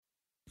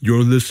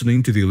You're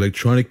listening to the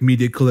Electronic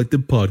Media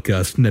Collective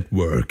Podcast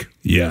Network.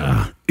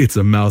 Yeah, it's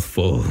a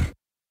mouthful.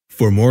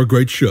 For more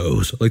great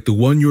shows like the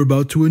one you're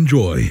about to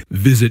enjoy,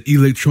 visit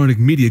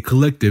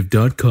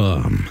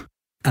electronicmediacollective.com.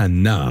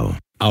 And now,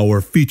 our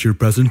feature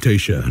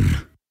presentation.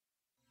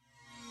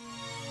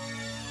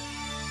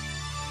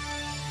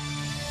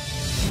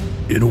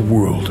 In a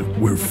world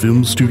where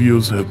film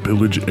studios have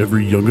pillaged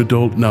every young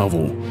adult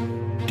novel,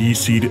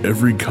 DC'd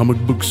every comic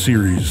book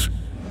series,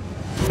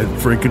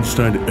 and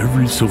Frankenstein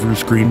every silver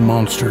screen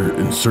monster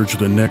in search of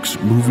the next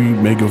movie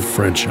mega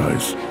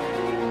franchise.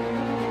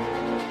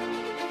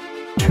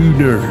 Two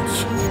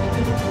nerds,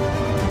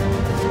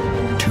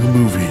 two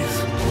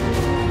movies,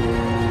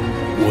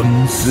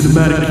 one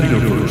cinematic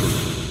universe.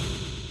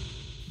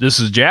 This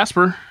is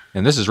Jasper.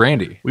 And this is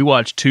Randy. We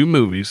watched two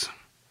movies.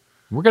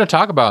 We're going to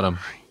talk about them.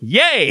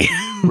 Yay!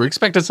 We're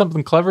expecting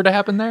something clever to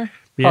happen there?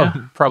 Yeah.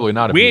 Oh, probably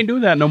not. We ain't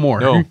doing that no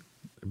more. No,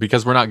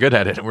 because we're not good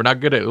at it. We're not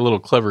good at little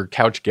clever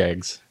couch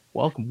gags.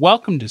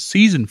 Welcome to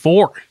season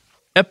 4,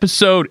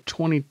 episode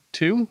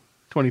 22,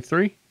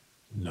 23?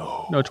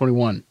 No,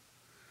 21.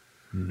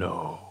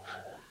 No.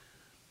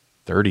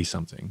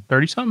 30-something.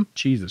 30-something?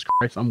 Jesus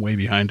Christ, I'm way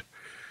behind.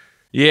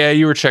 Yeah,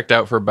 you were checked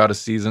out for about a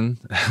season.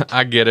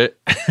 I get it.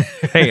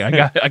 Hey,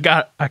 I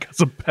got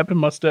some pep in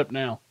my step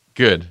now.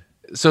 Good.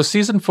 So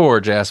season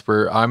 4,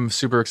 Jasper, I'm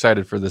super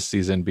excited for this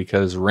season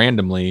because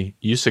randomly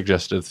you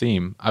suggested a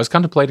theme. I was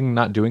contemplating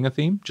not doing a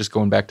theme, just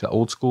going back to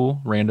old school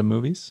random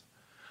movies.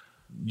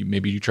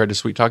 Maybe you tried to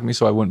sweet talk me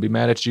so I wouldn't be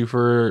mad at you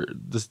for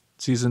the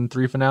season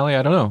 3 finale.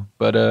 I don't know.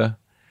 But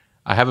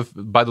I have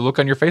by the look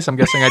on your face, I'm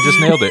guessing I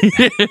just nailed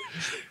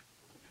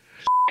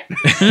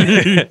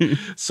it.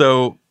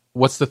 So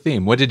what's the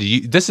theme? What did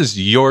you, this is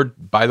your,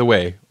 by the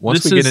way,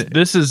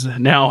 This is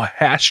now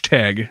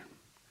hashtag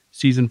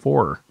season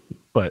 4.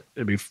 But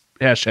it'd be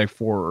hashtag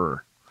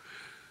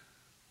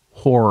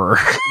horror.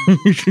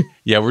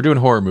 Yeah, we're doing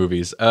horror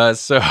movies.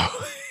 So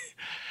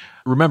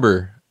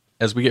remember,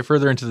 as we get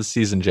further into the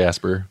season,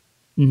 Jasper,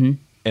 and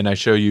I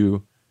show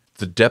you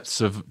the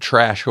depths of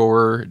trash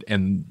horror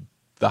and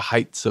the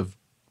heights of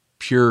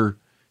pure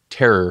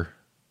terror,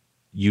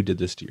 you did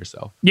this to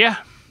yourself. Yeah.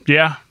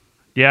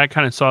 I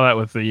kind of saw that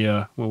with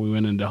the when we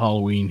went into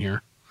Halloween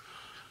here.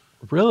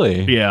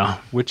 Really? Yeah.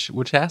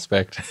 Which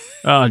aspect?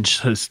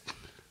 Just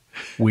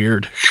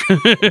weird.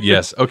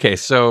 Yes. Okay,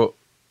 so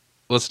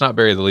let's not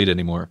bury the lead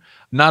anymore.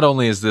 Not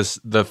only is this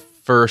the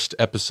first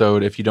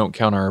episode, if you don't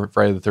count our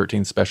Friday the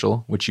 13th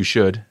special, which you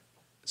should.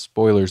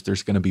 Spoilers,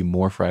 there's going to be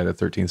more Friday the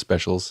 13th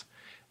specials.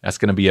 That's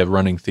going to be a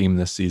running theme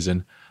this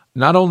season.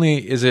 Not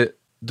only is it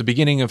the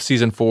beginning of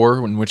season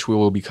 4, in which we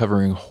will be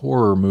covering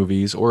horror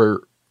movies,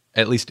 or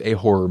at least a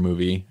horror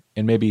movie,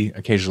 and maybe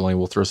occasionally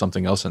we'll throw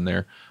something else in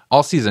there.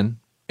 All season,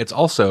 it's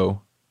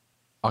also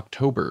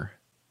October.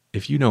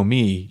 If you know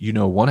me, you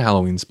know one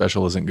Halloween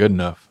special isn't good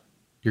enough.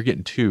 You're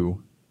getting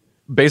 2.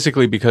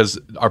 Basically because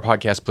our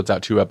podcast puts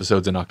out 2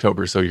 episodes in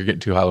October, so you're getting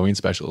 2 Halloween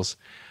specials.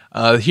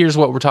 Here's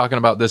what we're talking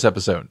about this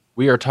episode.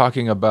 We are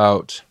talking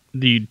about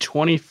the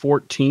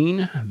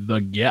 2014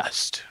 The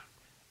Guest.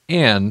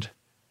 And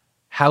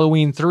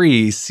Halloween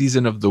 3,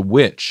 Season of the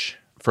Witch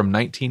from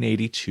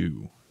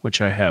 1982. Which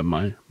I have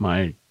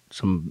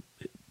some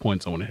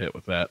points I want to hit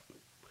with that.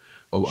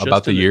 Oh, Just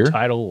about the year? The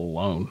title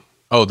alone.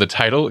 Oh, the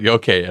title?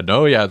 Okay.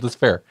 No, yeah, that's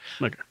fair.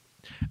 Okay.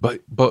 But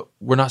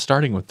we're not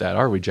starting with that,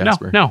 are we,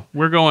 Jasper? No,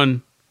 we're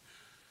going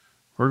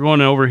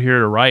over here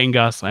to Ryan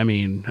Gosling. I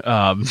mean,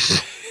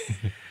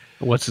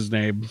 what's his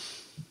name?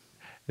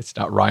 It's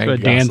not Ryan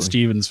Gosling. Dan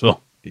Stevensville.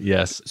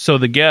 Yes. So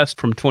The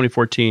Guest from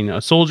 2014. A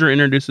soldier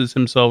introduces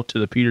himself to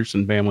the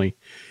Peterson family,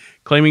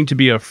 claiming to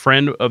be a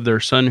friend of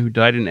their son who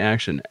died in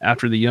action.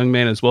 After the young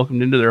man is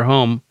welcomed into their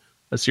home,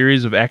 a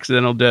series of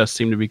accidental deaths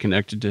seem to be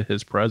connected to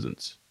his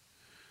presence.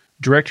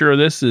 Director of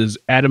this is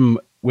Adam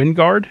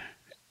Wingard.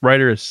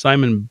 Writer is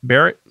Simon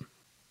Barrett.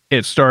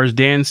 It stars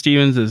Dan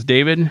Stevens as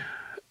David,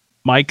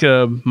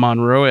 Micah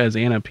Monroe as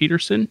Anna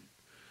Peterson,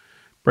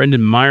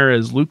 Brendan Meyer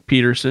as Luke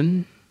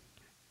Peterson,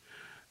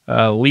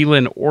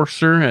 Leland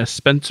Orser as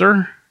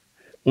Spencer,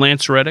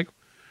 Lance Reddick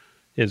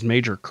is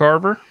Major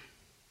Carver,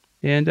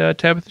 and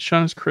Tabitha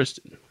Shaw as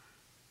Kristen.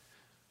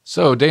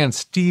 So Dan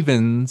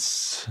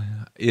Stevens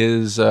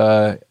is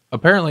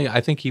apparently, I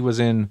think he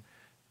was in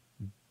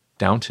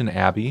Downton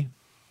Abbey.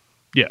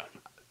 Yeah.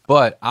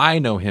 But I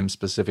know him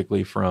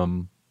specifically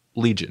from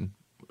Legion,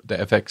 the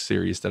FX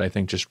series that I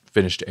think just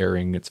finished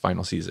airing its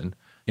final season,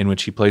 in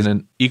which he plays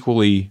an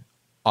equally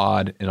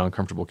odd and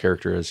uncomfortable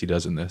character as he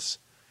does in this.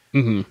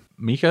 Mm-hmm.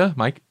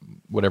 Mike,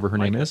 whatever her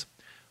name is,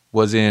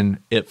 was in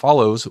It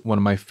Follows, one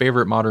of my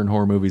favorite modern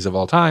horror movies of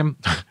all time.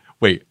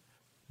 Wait,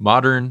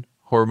 modern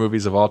horror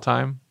movies of all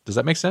time? Does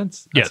that make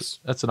sense? Yes.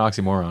 That's an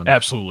oxymoron.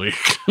 Absolutely.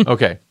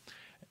 Okay.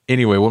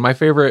 Anyway, one of my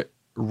favorite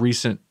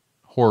recent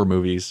horror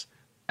movies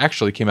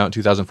actually came out in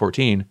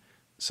 2014.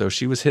 So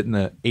she was hitting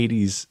the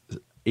 80s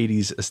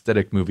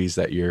aesthetic movies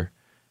that year.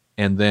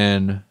 And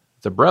then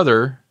the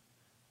brother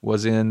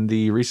was in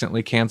the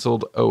recently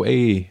canceled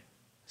OA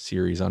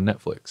series on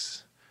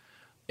Netflix.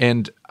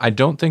 And I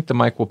don't think the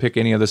mic will pick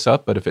any of this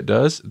up, but if it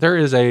does, there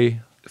is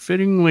a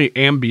Fittingly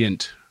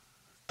ambient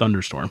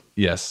thunderstorm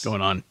yes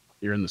going on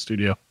here in the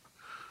studio.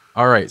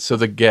 All right, so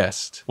the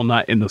guest Well,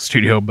 not in the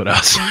studio, but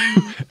us.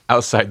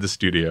 outside the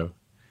studio.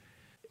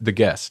 The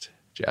guest,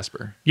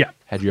 Jasper. Yeah.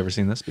 Had you ever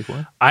seen this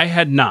before? I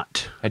had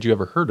not. Had you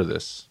ever heard of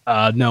this?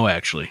 No,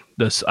 actually,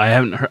 this I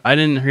haven't heard. I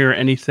didn't hear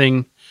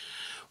anything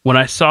when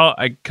I saw.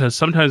 Because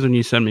sometimes when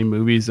you send me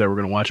movies that we're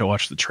going to watch, I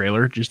watch the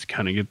trailer just to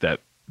kind of get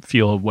that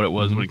feel of what it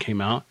was when it came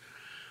out.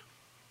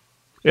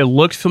 It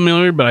looked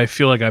familiar, but I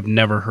feel like I've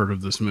never heard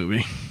of this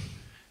movie.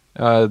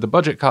 The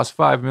budget cost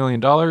 $5 million.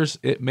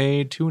 It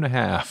made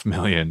 $2.5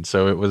 million,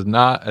 so it was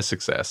not a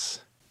success.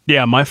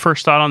 Yeah, my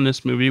first thought on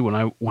this movie when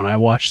I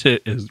watched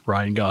it is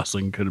Ryan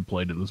Gosling could have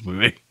played in this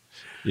movie.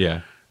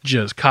 Yeah,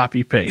 Just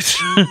copy paste.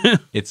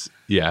 it's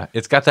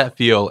got that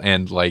feel,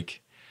 and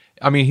like,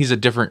 I mean, he's a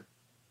different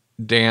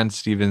Dan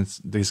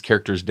Stevens. His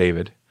character's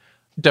David.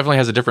 Definitely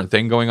has a different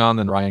thing going on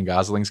than Ryan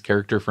Gosling's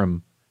character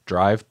from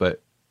Drive,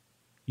 but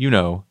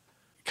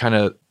kind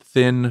of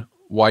thin,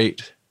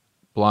 white,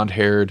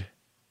 blonde-haired,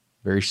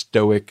 very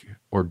stoic,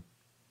 or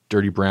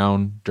dirty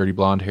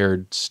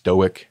blonde-haired,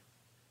 stoic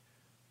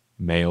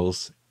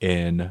males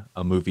in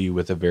a movie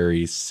with a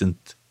very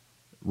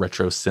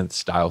retro synth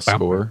style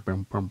score.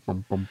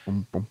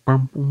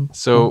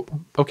 So,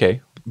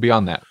 okay,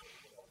 beyond that.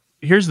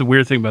 Here's the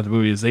weird thing about the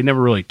movie is they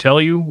never really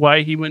tell you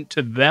why he went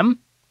to them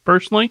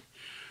personally.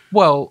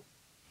 Well,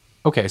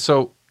 okay,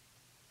 so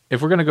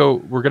if we're gonna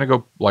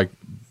go like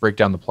break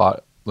down the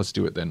plot. Let's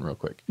do it then real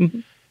quick. Mm-hmm.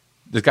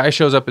 This guy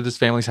shows up at his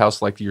family's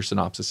house like your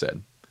synopsis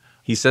said.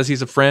 He says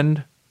he's a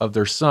friend of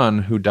their son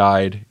who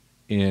died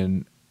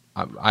in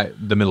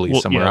the Middle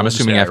East somewhere. I'm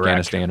assuming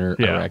Afghanistan or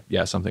Iraq.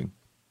 Yeah, something.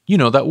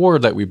 That war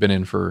that we've been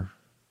in for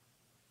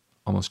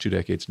almost 2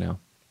 decades now.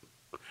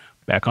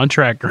 Back on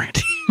track,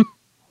 Grant.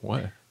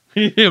 What?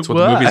 That's what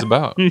the movie's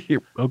about.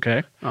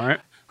 Okay. All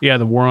right. Yeah,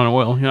 the war on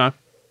oil. Yeah.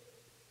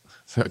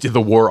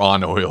 The war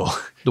on oil.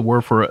 The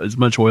war for as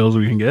much oil as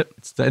we can get.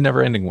 It's the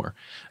never-ending war.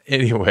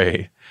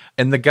 Anyway,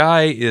 and the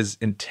guy is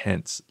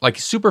intense. Like,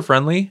 super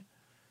friendly,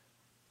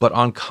 but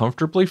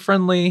uncomfortably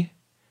friendly.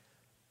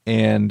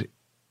 And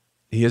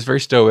he is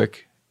very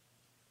stoic.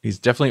 He's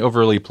definitely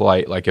overly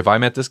polite. Like, if I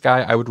met this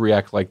guy, I would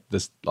react like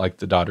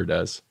the daughter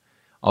does.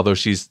 Although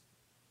she's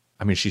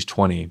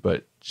 20,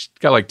 but she's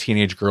got like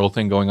teenage girl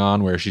thing going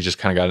on where she just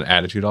kind of got an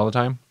attitude all the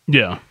time.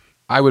 Yeah.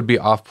 I would be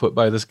off-put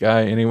by this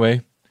guy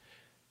anyway.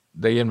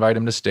 They invite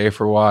him to stay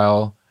for a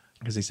while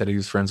because he said he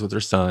was friends with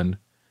their son.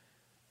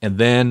 And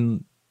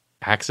then,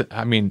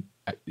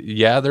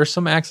 there's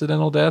some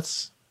accidental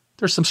deaths.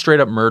 There's some straight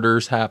up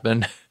murders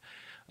happen.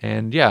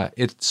 And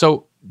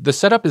so the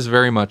setup is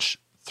very much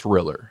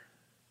thriller.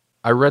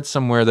 I read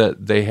somewhere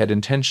that they had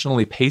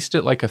intentionally paced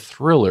it like a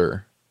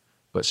thriller,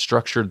 but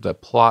structured the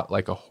plot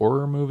like a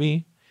horror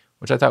movie,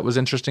 which I thought was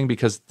interesting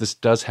because this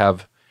does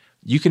have,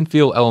 you can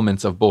feel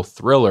elements of both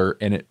thriller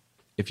and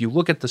if you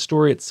look at the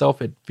story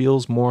itself, it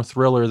feels more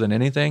thriller than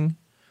anything,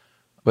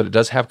 but it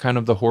does have kind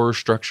of the horror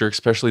structure,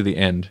 especially the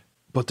end.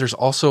 But there's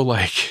also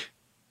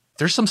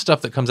there's some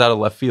stuff that comes out of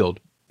left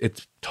field.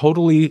 It's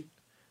totally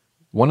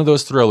one of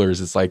those thrillers.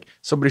 It's like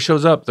somebody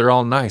shows up, they're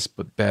all nice,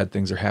 but bad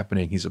things are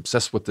happening. He's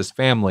obsessed with this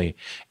family.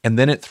 And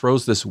then it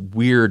throws this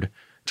weird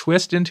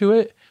twist into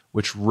it,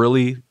 which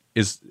really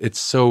it's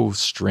so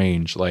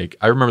strange. Like,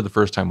 I remember the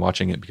first time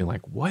watching it being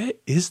like,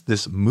 what is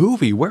this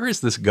movie? Where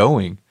is this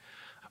going?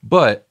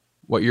 But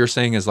what you're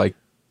saying is like,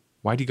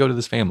 why'd he go to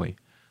this family?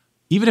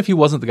 Even if he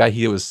wasn't the guy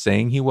he was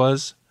saying he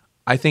was,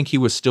 I think he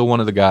was still one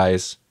of the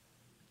guys.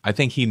 I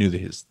think he knew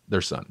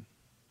their son.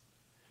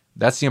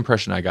 That's the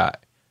impression I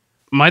got.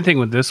 My thing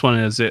with this one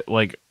is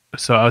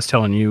so I was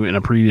telling you in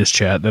a previous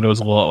chat that it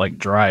was a lot like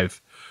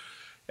Drive.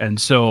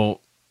 And so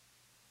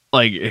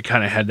it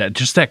kind of had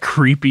that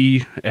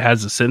creepy, it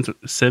has a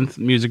synth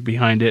music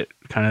behind it,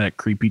 kind of that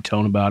creepy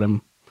tone about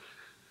him.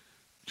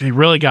 He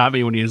really got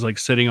me when he was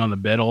sitting on the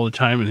bed all the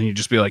time and he'd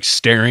just be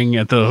staring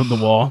at the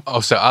wall.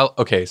 Oh, so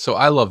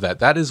I love that.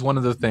 That is one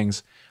of the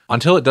things,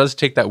 until it does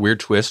take that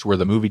weird twist where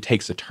the movie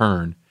takes a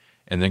turn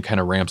and then kind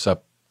of ramps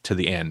up to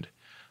the end.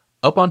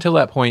 Up until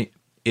that point,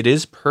 it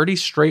is pretty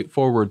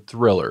straightforward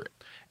thriller,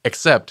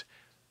 except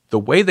the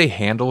way they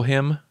handle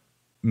him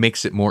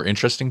makes it more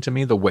interesting to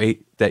me, the way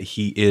that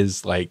he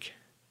is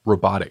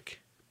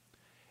robotic.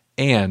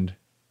 And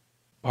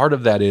part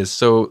of that is,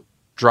 so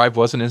Drive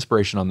was an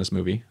inspiration on this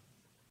movie.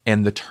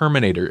 And the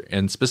Terminator,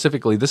 and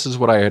specifically, this is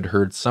what I had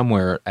heard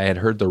somewhere. I had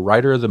heard the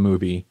writer of the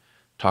movie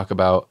talk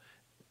about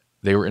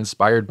they were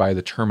inspired by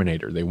the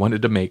Terminator. They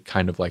wanted to make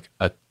kind of like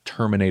a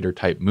Terminator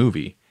type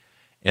movie.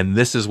 And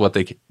this is what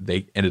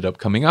they ended up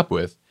coming up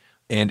with.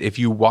 And if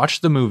you watch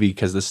the movie,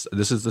 because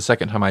this is the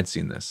second time I'd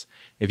seen this,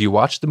 if you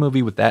watch the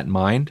movie with that in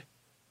mind,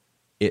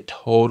 it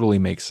totally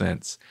makes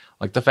sense.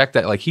 Like the fact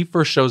that he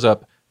first shows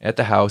up at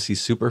the house,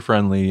 he's super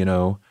friendly,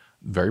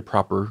 very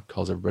proper,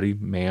 calls everybody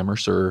ma'am or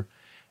sir.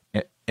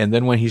 And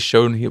then when he's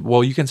shown,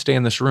 you can stay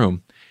in this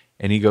room.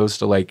 And he goes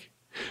to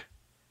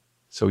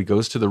so he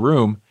goes to the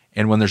room,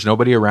 and when there's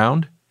nobody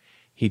around,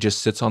 he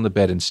just sits on the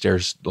bed and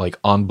stares like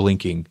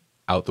unblinking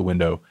out the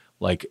window,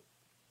 like,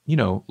 you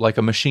know, like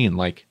a machine.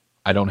 Like,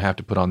 I don't have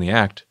to put on the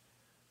act,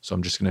 so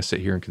I'm just going to sit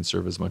here and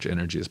conserve as much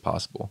energy as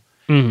possible.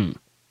 Mm-hmm.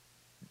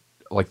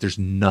 Like, there's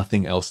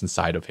nothing else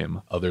inside of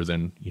him other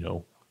than, you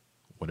know,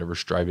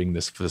 whatever's driving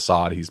this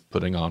facade he's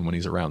putting on when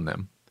he's around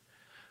them.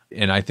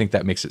 And I think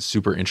that makes it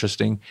super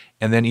interesting.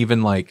 And then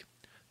even like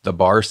the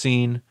bar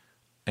scene,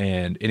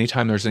 and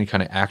anytime there's any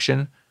kind of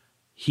action,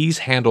 he's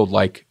handled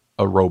like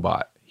a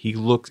robot.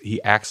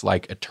 He acts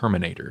like a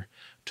Terminator,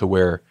 to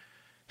where,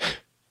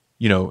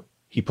 you know,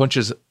 he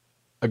punches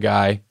a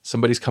guy,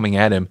 somebody's coming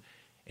at him,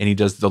 and he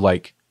does the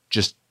like,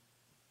 just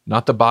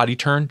not the body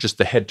turn, just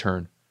the head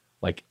turn,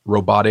 like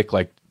robotic,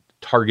 like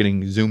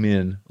targeting, zoom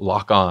in,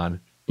 lock on,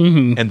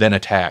 and then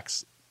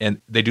attacks.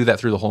 And they do that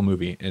through the whole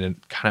movie, and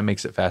it kind of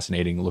makes it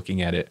fascinating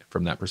looking at it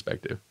from that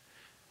perspective.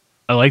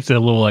 I like the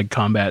little like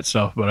combat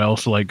stuff, but I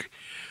also like,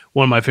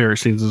 one of my favorite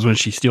scenes is when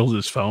she steals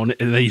his phone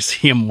and then you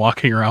see him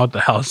walking around the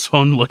house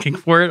phone looking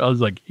for it. I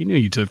was like, he knew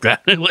you took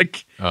that.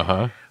 Like,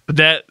 but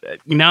that,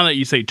 now that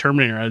you say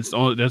Terminator,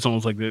 that's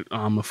almost like I'm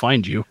gonna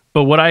find you.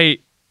 But what I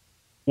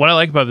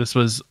like about this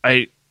was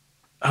I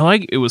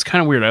like, it was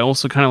kind of weird. I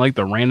also kind of like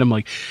the random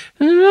like,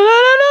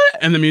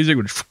 and the music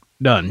would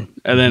done,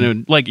 and then it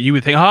would, like, you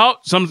would think, oh,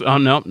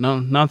 no,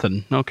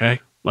 nothing. Okay,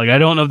 like I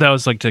don't know if that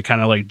was like to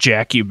kind of like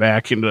jack you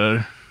back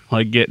into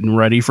like getting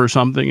ready for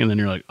something, and then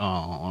you're like,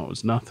 oh, it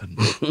was nothing.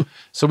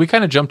 So we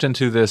kind of jumped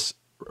into this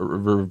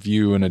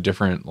review in a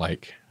different,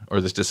 like,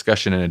 or this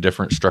discussion in a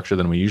different structure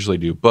than we usually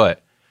do.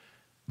 But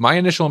my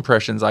initial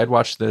impressions, I'd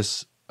watched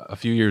this a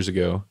few years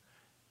ago,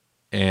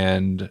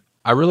 and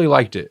I really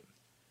liked it.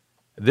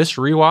 This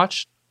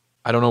rewatch,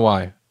 I don't know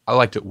why, I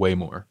liked it way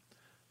more.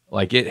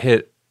 Like,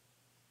 it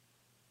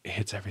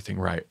hits everything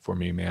right for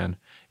me, man.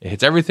 It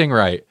hits everything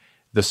right.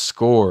 The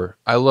score,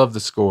 I love the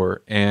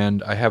score,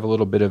 and I have a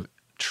little bit of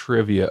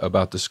trivia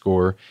about the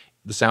score.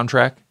 The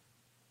soundtrack,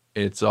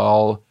 it's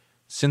all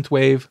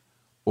synthwave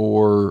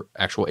or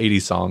actual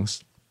 80s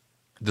songs.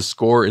 The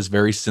score is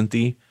very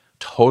synthy,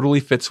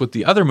 totally fits with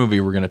the other movie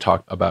we're going to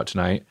talk about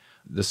tonight.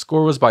 The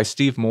score was by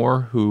Steve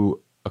Moore,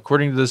 who,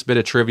 according to this bit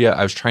of trivia,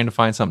 I was trying to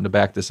find something to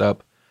back this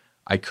up.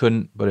 I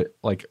couldn't, but it,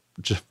 like,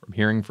 just from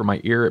hearing from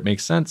my ear, it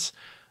makes sense.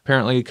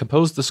 Apparently, he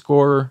composed the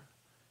score,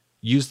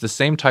 used the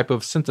same type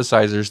of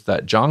synthesizers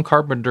that John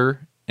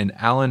Carpenter and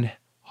Alan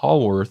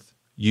Hallworth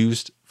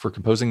used for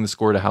composing the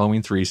score to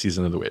Halloween 3: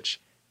 Season of the Witch.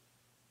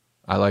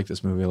 I like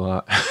this movie a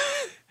lot.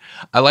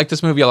 I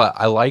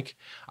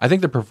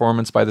think the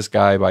performance by this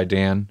guy, by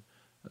Dan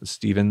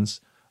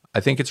Stevens, I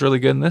think it's really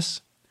good in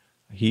this.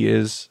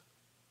 You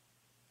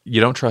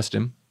don't trust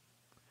him.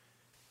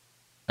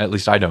 At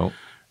least I don't.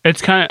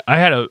 It's kind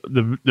of,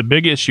 the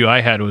big issue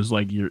I had was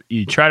like,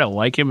 you try to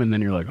like him and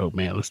then you're like, oh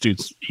man, this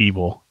dude's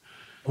evil.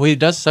 Well, he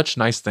does such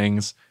nice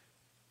things.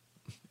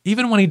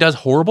 Even when he does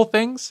horrible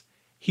things,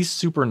 he's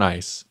super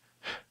nice.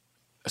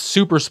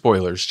 Super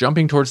spoilers,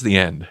 jumping towards the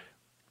end.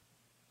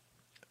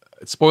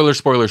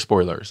 Spoilers.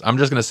 I'm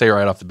just going to say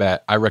right off the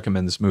bat, I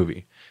recommend this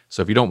movie.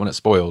 So if you don't want it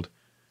spoiled,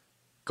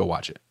 go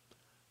watch it.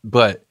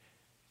 But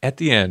at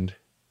the end,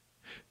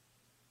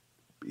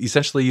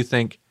 essentially you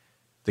think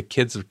the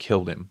kids have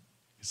killed him.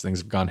 Because things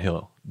have gone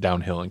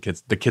downhill, and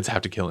the kids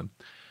have to kill him.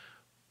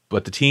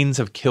 But the teens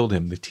have killed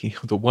him.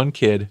 The one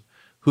kid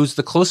who's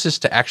the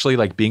closest to actually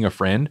like being a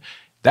friend,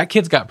 that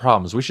kid's got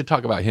problems. We should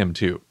talk about him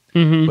too.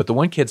 But the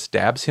one kid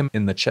stabs him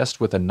in the chest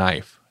with a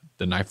knife,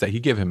 the knife that he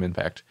gave him, in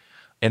fact.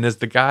 And as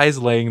the guy's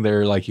laying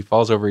there, like, he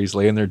falls over, he's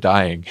laying there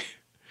dying.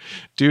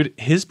 Dude,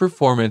 his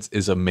performance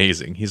is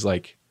amazing. He's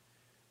like,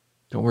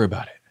 don't worry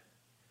about it.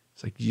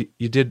 It's like,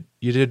 you did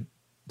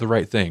the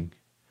right thing.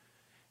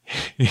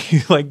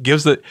 He like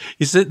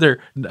he's sitting there,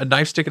 a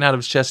knife sticking out of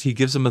his chest. He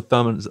gives him a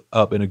thumbs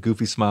up and a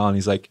goofy smile, and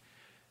he's like,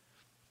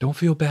 don't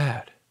feel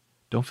bad.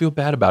 Don't feel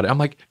bad about it. I'm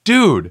like,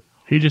 dude,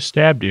 he just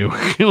stabbed you.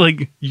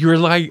 Like, you're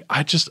like,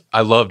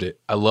 I loved it.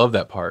 I love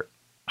that part.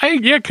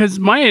 Because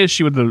my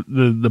issue with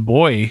the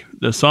boy,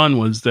 the son,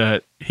 was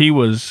that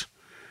he's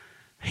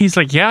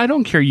like, yeah, I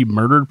don't care you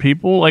murdered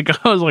people. Like,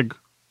 I was like,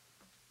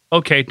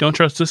 okay, don't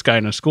trust this guy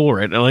in a school,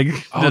 right? Like,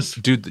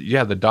 dude,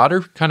 yeah, the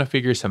daughter kind of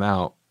figures him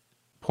out,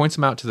 points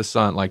him out to the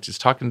son, like just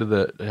talking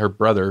to her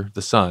brother,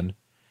 the son,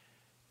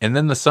 and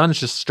then the son's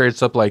just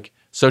straight up like,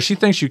 so she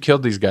thinks you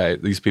killed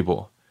these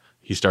people.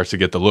 He starts to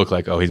get the look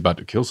like, oh, he's about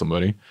to kill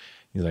somebody.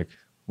 He's like,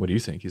 what do you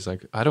think? He's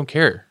like, I don't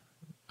care.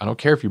 I don't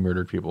care if you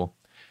murdered people.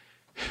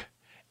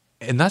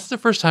 And that's the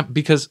first time,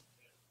 because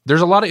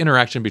there's a lot of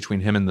interaction between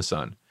him and the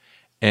son.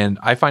 And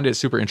I find it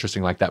super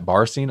interesting, like that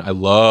bar scene. I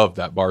love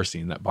that bar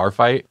scene, that bar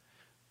fight.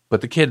 But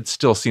the kid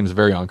still seems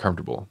very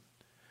uncomfortable.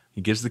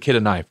 He gives the kid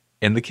a knife.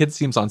 And the kid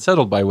seems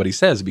unsettled by what he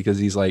says, because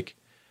he's like,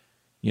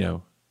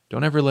 don't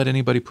ever let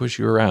anybody push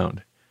you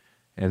around.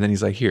 And then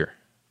he's like, here.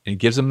 And he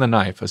gives him the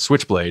knife, a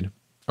switchblade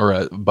or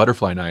a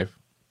butterfly knife.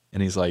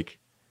 And he's like,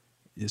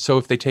 so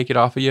if they take it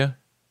off of you,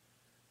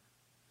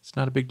 it's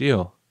not a big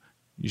deal.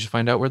 You just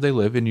find out where they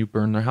live and you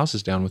burn their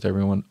houses down with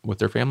everyone, with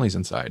their families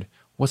inside.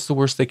 What's the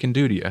worst they can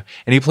do to you?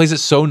 And he plays it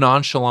so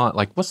nonchalant,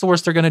 like, what's the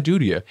worst they're going to do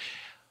to you?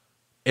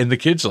 And the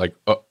kid's like,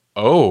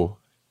 oh.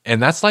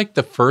 And that's like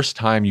the first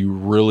time you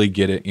really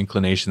get an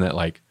inclination that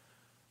like,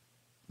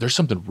 there's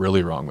something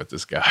really wrong with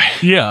this guy.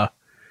 Yeah.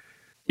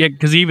 Yeah,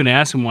 because he even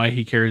asked him why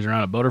he carries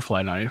around a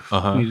butterfly knife.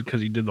 Uh-huh.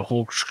 Because he did the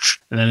whole...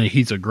 And then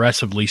he's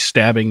aggressively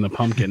stabbing the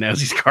pumpkin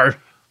as he's carving.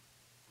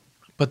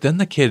 But then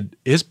the kid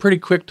is pretty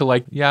quick to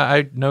like, yeah,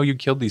 I know you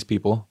killed these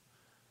people,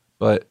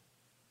 but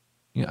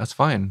yeah, that's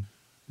fine.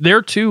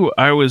 There, too,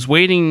 I was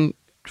waiting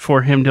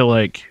for him to,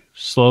 like,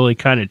 slowly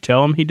kind of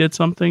tell him he did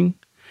something.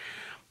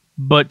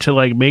 But to,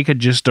 like, make a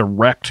just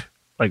direct,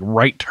 like,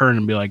 right turn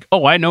and be like,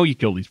 oh, I know you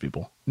killed these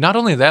people. Not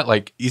only that,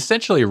 like,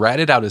 essentially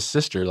ratted out his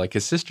sister. Like,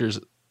 his sister's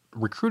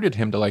recruited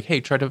him to like,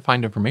 hey, try to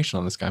find information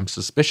on this guy. I'm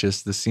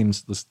suspicious.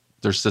 There's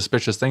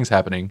suspicious things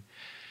happening.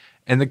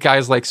 And the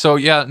guy's like, so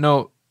yeah,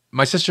 no,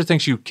 my sister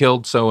thinks you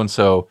killed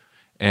so-and-so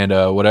and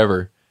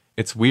whatever.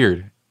 It's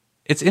weird.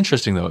 It's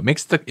interesting though. It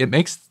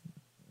makes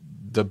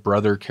the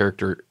brother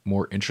character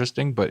more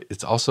interesting, but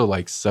it's also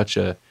like such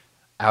a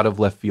out of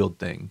left field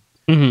thing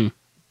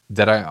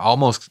that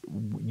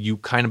you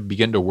kind of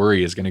begin to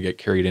worry is going to get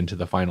carried into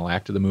the final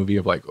act of the movie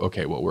of like,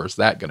 okay, well, where's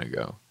that going to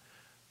go?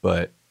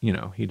 But you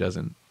know, he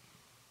doesn't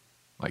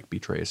like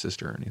betray his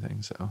sister or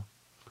anything. So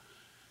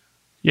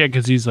yeah,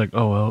 because he's like,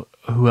 oh, well,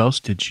 who else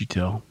did she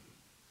tell?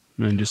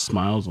 And then just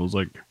smiles. I was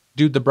like,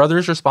 dude, the brother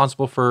is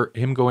responsible for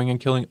him going and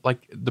killing.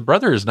 Like, the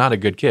brother is not a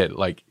good kid.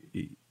 Like,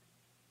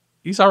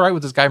 he's all right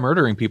with this guy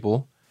murdering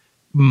people.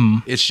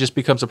 It just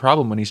becomes a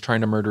problem when he's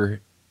trying to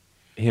murder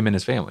him and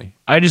his family.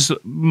 one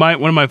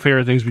of my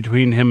favorite things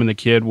between him and the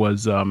kid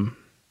was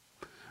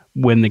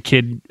when the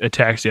kid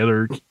attacks the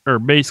other, or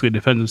basically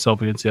defends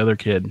himself against the other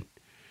kid.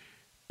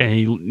 And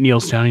he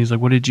kneels down. And he's like,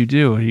 what did you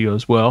do? And he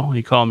goes, well,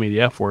 he called me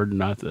the F word,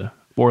 not the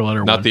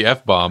 4-letter one. Not the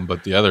F-bomb,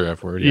 but the other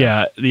F word.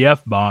 Yeah, the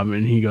F-bomb.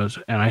 And he goes,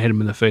 and I hit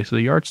him in the face with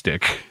a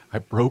yardstick. I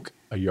broke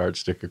a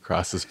yardstick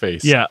across his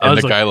face. Yeah. And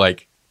the guy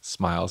like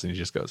smiles and he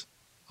just goes,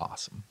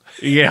 awesome.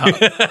 Yeah.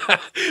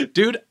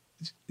 Dude,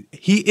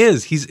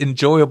 he's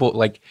enjoyable.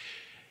 Like,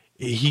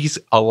 he's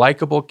a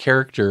likable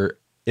character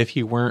if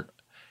he weren't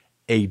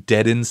a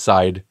dead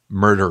inside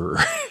murderer.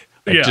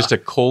 Just a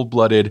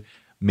cold-blooded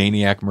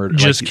maniac murderer.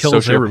 Just like,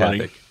 kills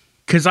everybody.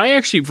 Because I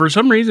actually, for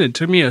some reason, it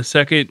took me a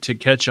second to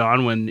catch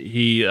on when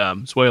he,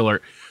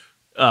 spoiler,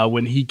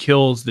 when he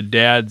kills the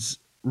dad's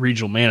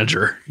regional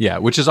manager. Yeah,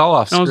 which is all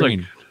off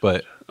screen.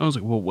 But I was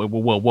like,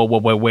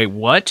 whoa, wait,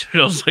 what? I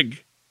was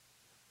like,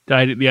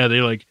 died. Yeah,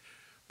 they like,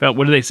 about,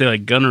 what do they say?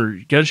 Like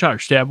gunshot or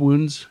stab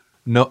wounds?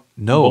 No,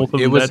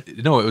 it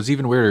was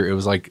even weirder. It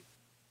was like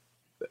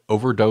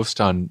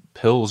overdosed on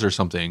pills or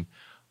something,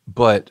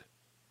 but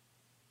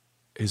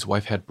his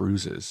wife had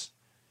bruises.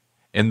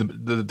 And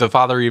the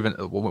father, even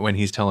when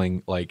he's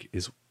telling like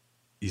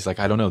he's like,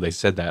 I don't know. They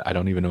said that. I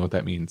don't even know what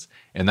that means.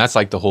 And that's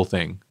like the whole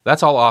thing.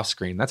 That's all off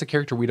screen. That's a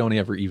character we don't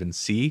ever even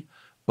see.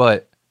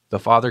 But the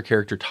father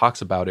character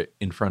talks about it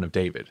in front of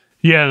David.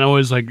 Yeah, and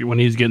always like when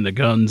he's getting the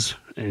guns,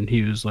 and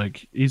he's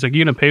like, you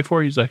gonna pay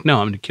for it? He's like,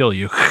 no, I'm gonna kill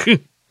you.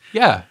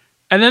 Yeah.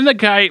 And then the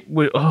guy,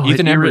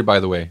 Ethan Embry,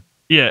 by the way.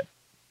 Yeah.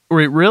 What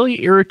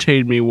really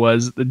irritated me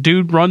was the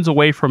dude runs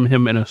away from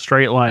him in a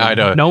straight line. I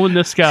know. Knowing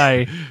this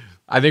guy.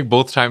 I think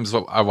both times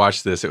I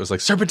watched this, it was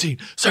like, Serpentine.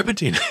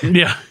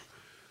 Yeah.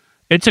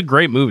 It's a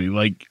great movie.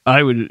 Like,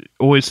 I would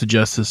always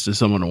suggest this to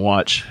someone to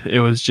watch. It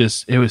was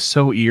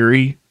so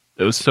eerie.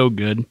 It was so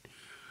good.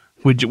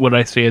 Would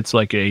I say it's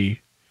like a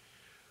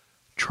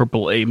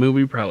AAA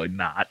movie? Probably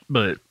not,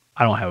 but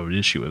I don't have an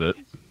issue with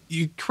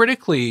it.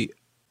 Critically,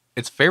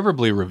 it's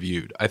favorably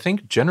reviewed. I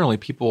think generally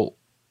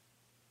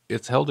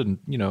it's held in,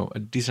 a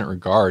decent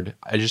regard.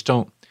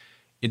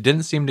 It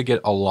didn't seem to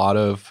get a lot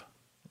of,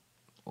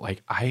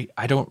 like, I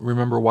don't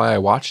remember why I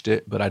watched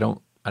it, but I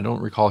don't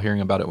recall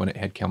hearing about it when it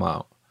had come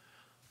out.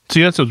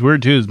 See, that's what's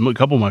weird too, is a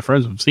couple of my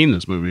friends have seen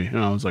this movie, and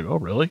I was like, oh,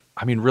 really?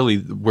 I mean, really,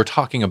 we're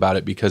talking about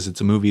it because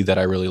it's a movie that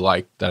I really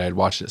liked, that I had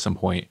watched at some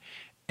point,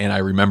 and I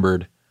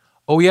remembered,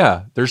 oh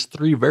yeah, there's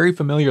 3 very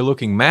familiar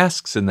looking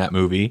masks in that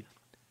movie.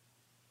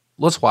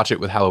 Let's watch it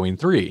with Halloween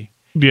 3.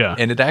 Yeah.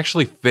 And it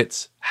actually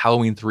fits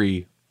Halloween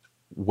 3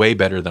 way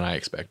better than I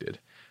expected.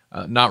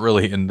 Not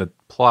really in the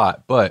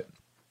plot, but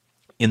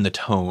in the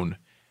tone,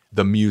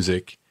 the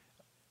music,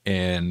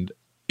 and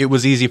it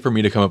was easy for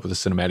me to come up with a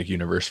cinematic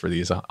universe for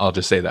these. I'll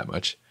just say that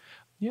much.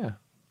 Yeah.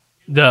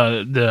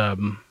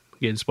 The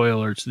again,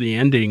 spoilers, the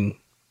ending,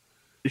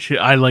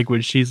 I like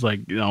when she's like,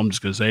 I'm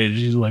just going to say it,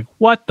 she's like,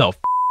 what the f-?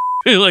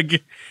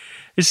 Like,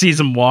 it sees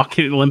him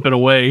walking, limping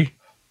away.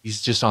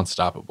 He's just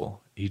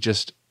unstoppable. He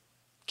just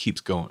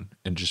keeps going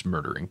and just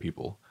murdering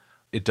people.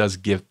 It does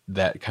give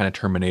that kind of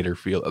Terminator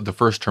feel, the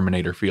first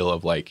Terminator feel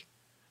of like,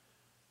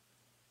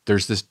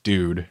 there's this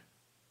dude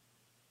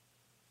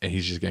and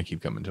he's just going to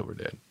keep coming until we're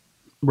dead.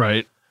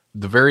 Right.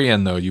 The very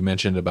end, though, you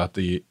mentioned about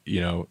the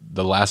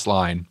last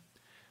line.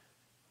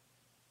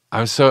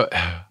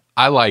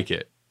 I like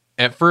it.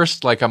 At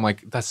first, like, I'm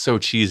like, that's so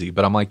cheesy.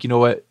 But I'm like, you know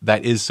what?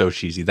 That is so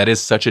cheesy. That is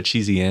such a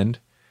cheesy end.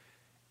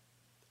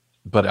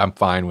 But I'm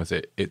fine with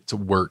it. It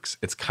works.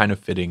 It's kind of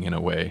fitting in a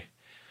way.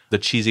 The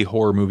cheesy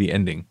horror movie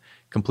ending.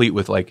 complete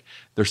with like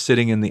they're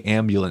sitting in the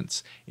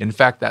ambulance. In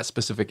fact, that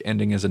specific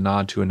ending is a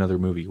nod to another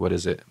movie. What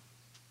is it?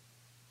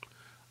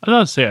 I was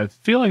going to say, I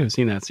feel like I've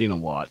seen that scene a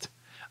lot.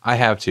 I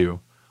have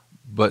too,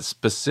 but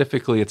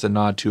specifically it's a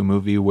nod to a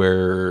movie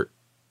where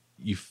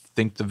you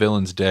think the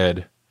villain's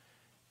dead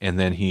and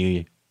then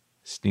he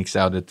sneaks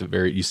out at the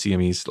very, you see him,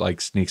 he's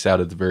like sneaks out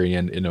at the very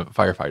end in a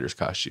firefighter's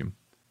costume,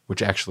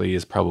 which actually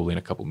is probably in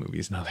a couple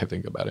movies now that I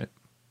think about it.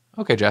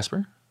 Okay,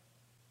 Jasper.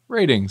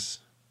 Ratings.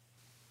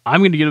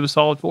 I'm going to give it a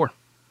solid 4.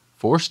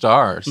 4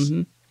 stars.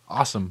 Mm-hmm.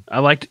 Awesome. I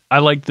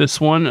liked this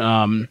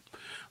one.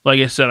 Like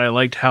I said, I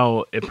liked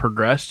how it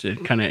progressed.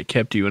 It kind of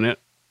kept you in it.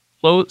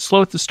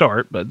 Slow at the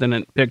start, but then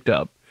it picked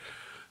up.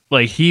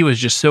 Like, he was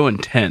just so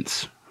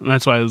intense. And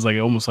that's why it was like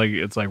almost like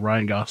it's like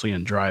Ryan Gosling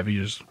in Drive. He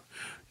just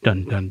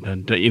dun dun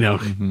dun dun, you know.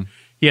 Mm-hmm.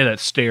 He had that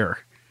stare.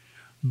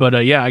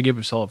 But yeah, I give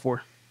it a solid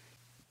 4.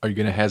 Are you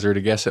going to hazard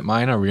a guess at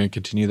mine? Or are we going to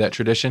continue that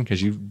tradition?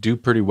 Because you do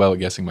pretty well at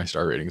guessing my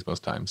star ratings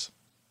most times.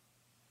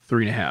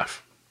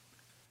 3.5.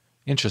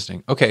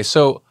 Interesting. Okay,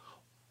 so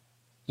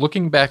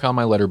looking back on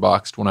my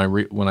Letterboxd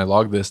when I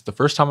logged this, the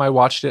first time I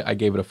watched it, I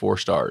gave it a 4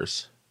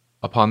 stars.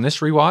 Upon this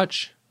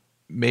rewatch,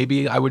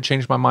 maybe I would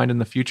change my mind in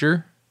the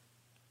future,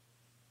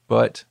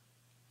 but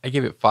I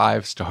gave it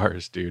 5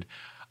 stars, dude.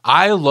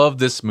 I love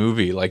this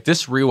movie. Like,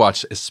 this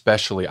rewatch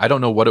especially, I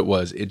don't know what it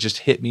was. It just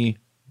hit me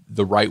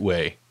the right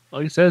way.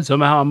 Like I said,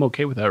 somehow I'm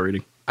okay with that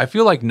rating. I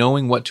feel like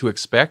knowing what to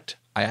expect,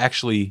 I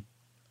actually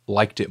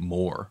liked it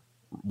more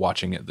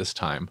watching it this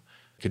time.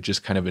 I could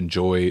just kind of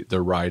enjoy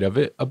the ride of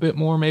it a bit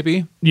more,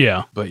 maybe.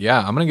 Yeah. But yeah,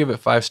 I'm going to give it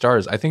 5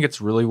 stars. I think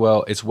it's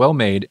well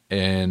made,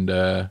 and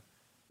the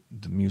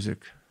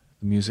music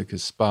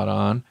is spot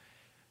on.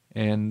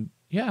 And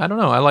yeah, I don't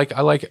know. I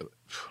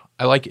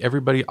like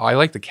everybody. I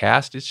like the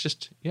cast. It's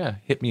just, yeah,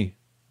 hit me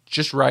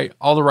just right,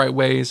 all the right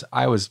ways.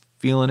 I was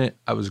feeling it.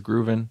 I was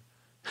grooving.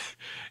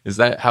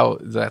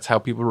 That's how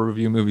people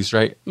review movies,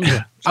 right?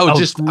 Yeah. I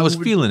was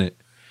feeling it.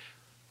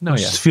 No, yeah.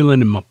 Just feeling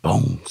it in my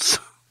bones.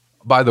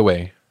 By the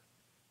way,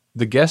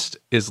 The Guest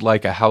is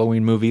like a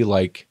Halloween movie,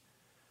 like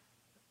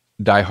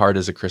Die Hard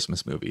is a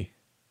Christmas movie.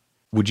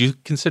 Would you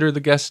consider The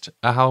Guest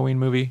a Halloween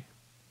movie?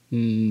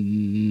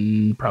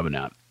 Probably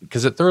not.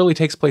 Because it thoroughly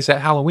takes place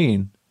at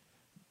Halloween.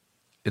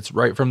 It's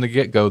right from the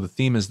get-go. The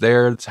theme is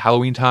there. It's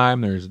Halloween time.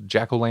 There's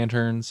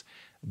jack-o'-lanterns.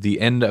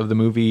 The end of the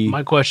movie.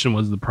 My question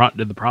was, did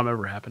the prom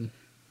ever happen?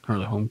 Or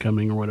the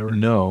homecoming or whatever?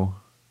 No.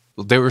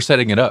 They were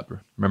setting it up,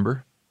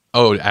 remember?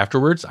 Oh,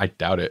 afterwards? I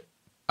doubt it.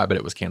 I bet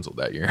it was canceled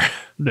that year.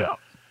 No.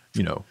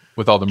 You know,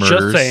 with all the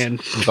murders. Just saying.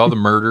 With all the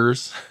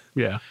murders.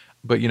 Yeah.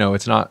 But, you know,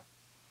 it's not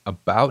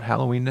about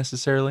Halloween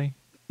necessarily.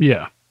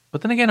 Yeah.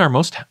 But then again, are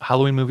most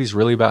Halloween movies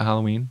really about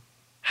Halloween?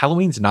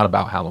 Halloween's not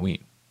about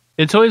Halloween.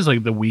 It's always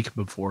like the week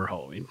before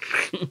Halloween.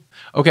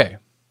 Okay.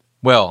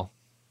 Well,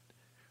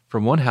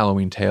 from one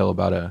Halloween tale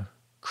about a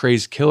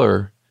crazed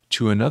killer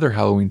to another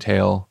Halloween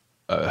tale,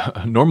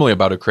 normally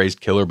about a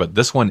crazed killer, but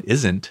this one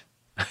isn't.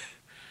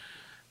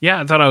 Yeah,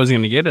 I thought I was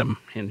going to get him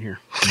in here.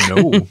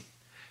 No.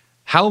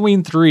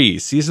 Halloween 3,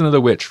 Season of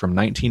the Witch from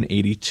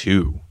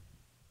 1982.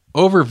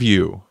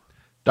 Overview.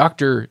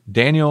 Dr.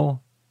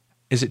 Daniel,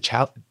 is it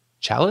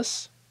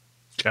Chalice?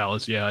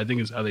 Chalice, yeah, I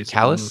think is how they say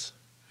Chalice?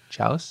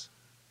 Chalice?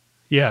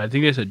 Yeah, I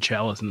think they said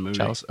Chalice in the movie.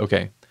 Chalice,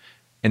 okay.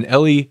 And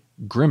Ellie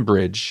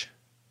Grimbridge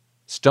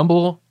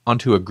stumble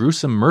onto a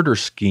gruesome murder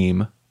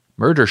scheme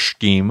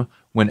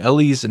when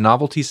Ellie's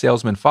novelty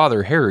salesman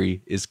father,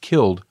 Harry, is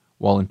killed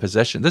while in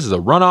possession. This is a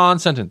run-on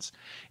sentence.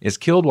 Is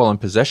killed while in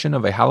possession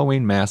of a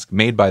Halloween mask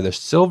made by the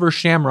Silver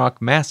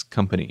Shamrock Mask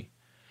Company.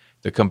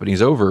 The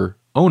company's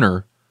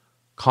owner,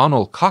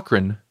 Connell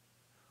Cochran,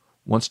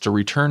 wants to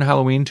return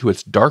Halloween to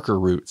its darker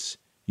roots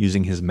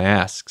using his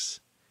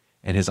masks,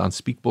 and his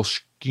unspeakable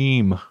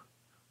scheme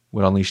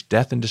would unleash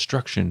death and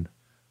destruction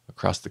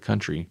across the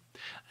country.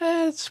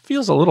 It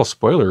feels a little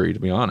spoilery, to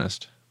be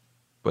honest,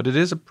 but it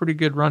is a pretty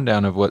good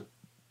rundown of what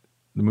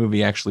the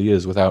movie actually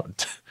is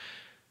without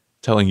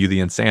telling you the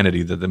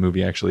insanity that the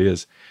movie actually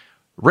is.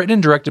 Written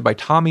and directed by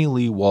Tommy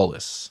Lee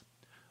Wallace.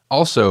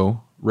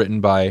 Also written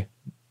by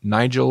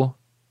Nigel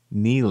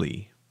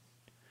Neely.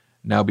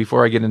 Now,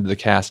 before I get into the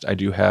cast, I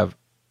do have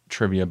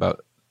trivia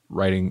about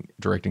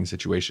directing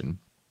situation.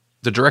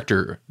 The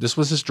director, this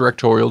was his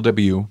directorial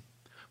debut,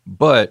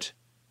 but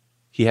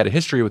he had a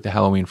history with the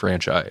Halloween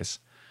franchise.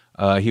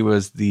 He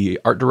was the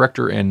art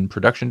director and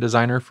production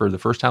designer for the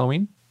first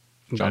Halloween,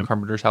 John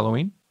Carpenter's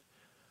Halloween.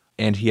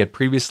 And he had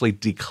previously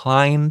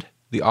declined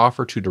the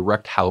offer to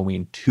direct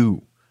Halloween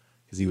 2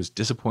 because he was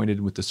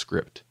disappointed with the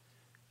script.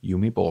 You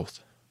and me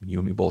both. You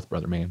and me both,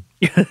 brother man.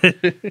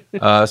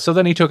 So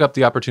then he took up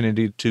the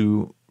opportunity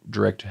to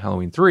direct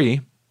Halloween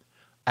 3.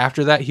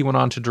 After that, he went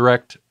on to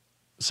direct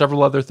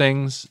several other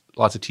things,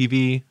 lots of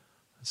TV,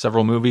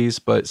 several movies.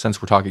 But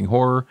since we're talking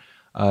horror,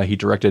 he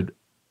directed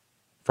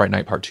Fright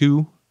Night Part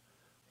 2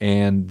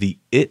 and the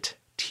It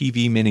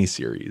TV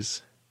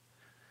miniseries,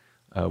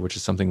 which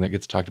is something that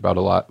gets talked about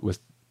a lot with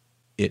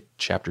It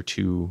Chapter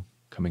 2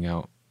 coming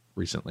out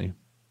recently.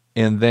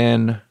 And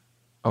then,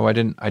 I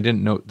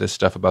didn't note this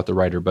stuff about the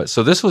writer, but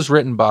so this was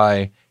written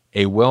by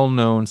a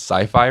well-known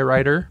sci-fi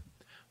writer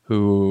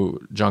who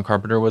John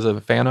Carpenter was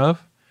a fan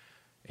of.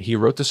 He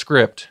wrote the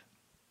script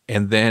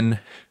and then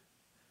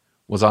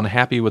was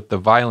unhappy with the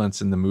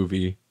violence in the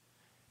movie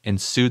and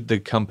sued the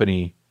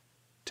company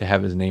to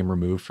have his name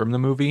removed from the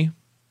movie.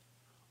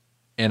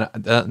 And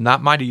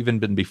that might have even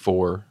been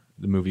before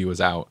the movie was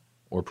out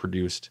or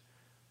produced.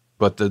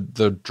 But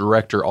the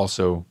director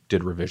also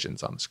did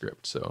revisions on the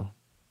script. So,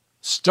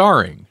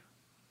 starring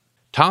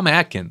Tom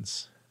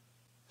Atkins,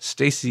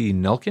 Stacey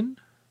Nelkin,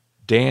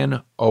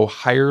 Dan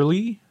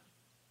O'Hirely,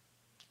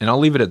 and I'll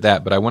leave it at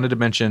that. But I wanted to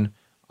mention,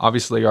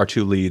 obviously, our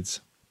two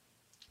leads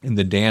in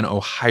the Dan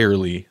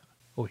O'Hirely.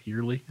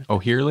 O'Hirely?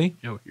 O'Hirely?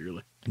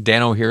 O'Hirely.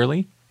 Dan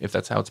O'Hirely, if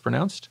that's how it's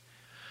pronounced.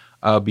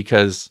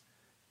 Because,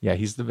 yeah,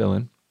 he's the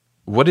villain.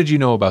 What did you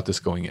know about this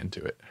going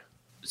into it?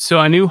 So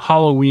I knew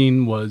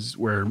Halloween was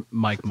where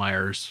Mike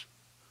Myers.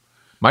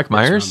 Mike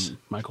Myers?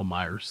 Michael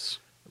Myers.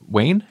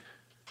 Wayne?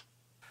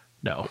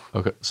 No.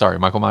 Okay, sorry,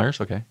 Michael Myers.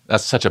 Okay,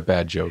 that's such a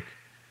bad joke.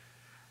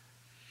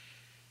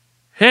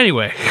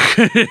 Anyway.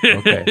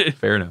 Okay,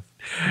 fair enough.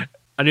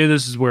 I knew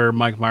this is where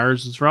Mike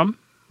Myers is from,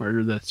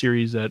 or the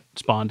series that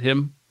spawned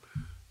him.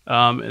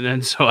 And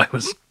then so I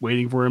was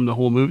waiting for him the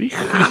whole movie.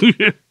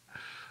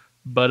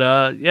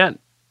 But yeah,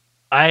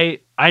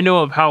 I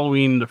know of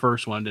Halloween, the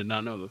first one, did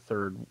not know the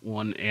third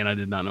one, and I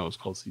did not know it was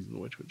called Season of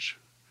the Witch, which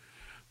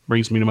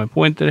brings me to my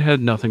point that it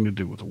had nothing to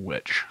do with a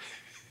witch.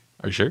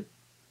 Are you sure?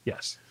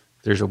 Yes.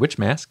 There's a witch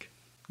mask.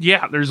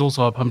 Yeah, there's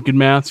also a pumpkin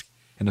mask.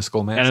 And a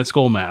skull mask. And a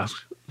skull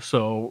mask.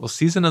 So, well,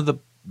 Season of the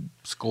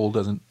Skull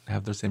doesn't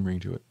have the same ring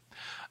to it.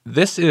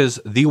 This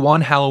is the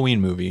one Halloween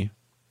movie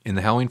in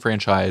the Halloween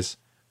franchise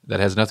that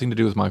has nothing to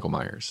do with Michael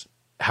Myers.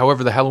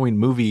 However, the Halloween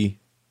movie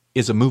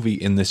is a movie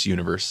in this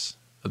universe,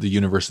 the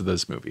universe of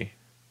this movie.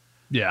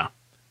 Yeah.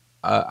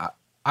 I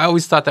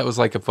always thought that was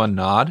like a fun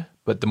nod,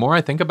 but the more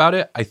I think about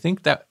it, I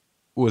think that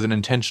was an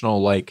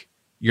intentional, like,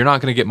 you're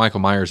not going to get Michael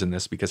Myers in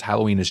this because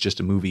Halloween is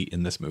just a movie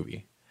in this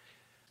movie.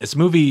 This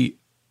movie,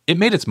 it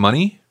made its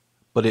money,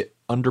 but it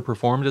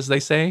underperformed, as they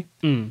say.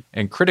 Mm.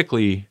 And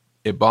critically,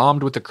 it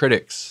bombed with the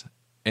critics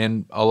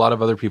and a lot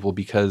of other people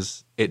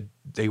because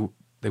they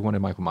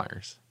wanted Michael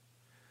Myers.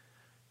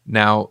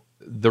 Now,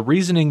 the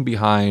reasoning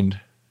behind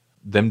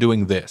them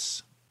doing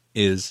this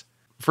is,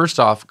 first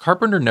off,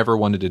 Carpenter never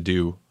wanted to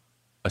do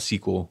a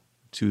sequel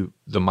to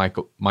the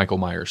Michael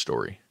Myers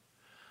story.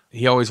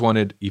 He always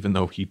wanted, even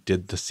though he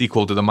did the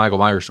sequel to the Michael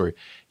Myers story,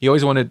 he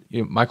always wanted,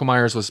 Michael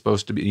Myers was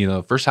supposed to be,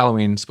 first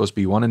Halloween, supposed to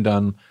be one and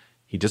done.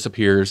 He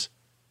disappears.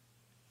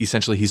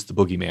 Essentially, he's the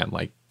boogeyman.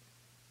 Like,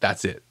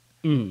 that's it.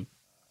 Mm.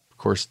 Of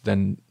course,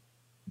 then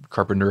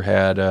Carpenter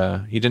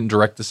had, he didn't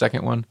direct the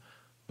second one,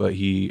 but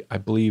he, I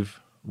believe,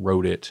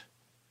 wrote it.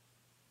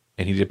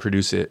 And he did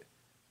produce it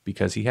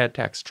because he had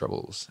tax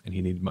troubles and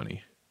he needed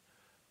money.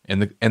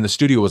 And the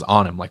studio was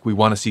on him. Like, we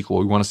want a sequel.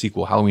 We want a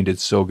sequel. Halloween did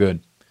so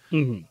good.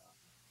 Mm-hmm.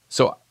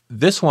 So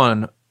this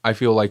one, I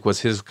feel like, was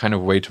his kind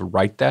of way to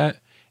write that.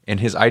 And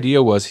his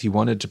idea was he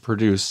wanted to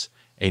produce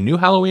a new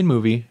Halloween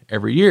movie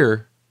every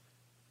year.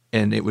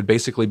 And it would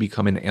basically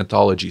become an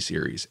anthology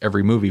series.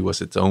 Every movie was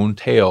its own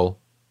tale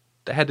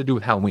that had to do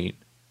with Halloween.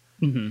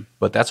 Mm-hmm.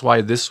 But that's why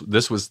this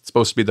was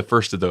supposed to be the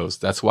first of those.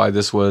 That's why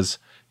this was,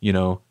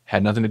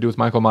 had nothing to do with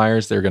Michael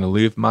Myers. They're going to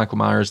leave Michael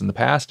Myers in the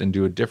past and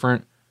do a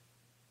different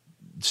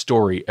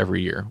story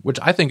every year, which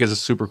I think is a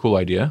super cool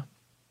idea.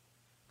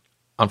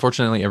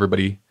 Unfortunately,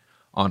 everybody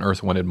on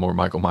Earth wanted more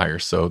Michael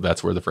Myers, so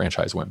that's where the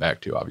franchise went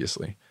back to,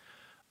 obviously.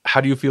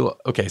 How do you feel?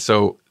 Okay,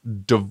 so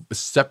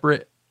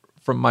separate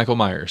from Michael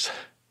Myers,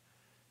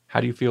 how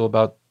do you feel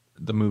about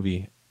the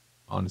movie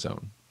on its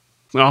own?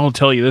 I'll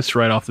tell you this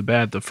right off the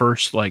bat. The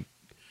first,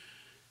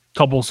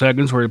 couple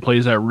seconds where he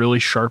plays that really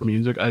sharp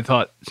music,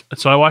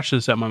 I watched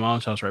this at my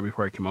mom's house right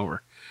before I came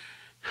over.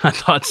 I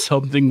thought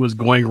something was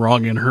going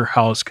wrong in her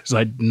house because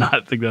I did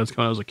not think that was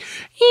coming.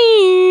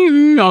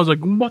 I was like,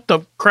 what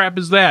the crap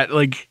is that?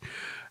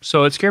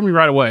 So it scared me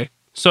right away.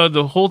 So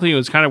the whole thing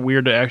was kind of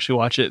weird to actually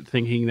watch it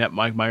thinking that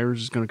Mike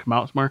Myers is going to come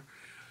out tomorrow.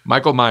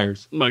 Michael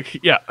Myers.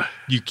 Yeah.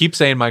 You keep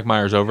saying Mike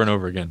Myers over and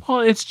over again. Well,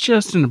 it's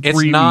just an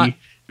abbreviation. It's not,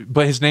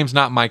 but his name's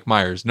not Mike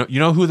Myers. No, you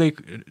know who they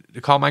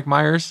call Mike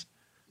Myers?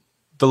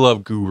 The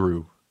Love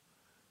Guru.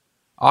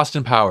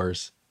 Austin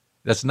Powers.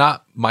 That's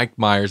not Mike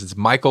Myers. It's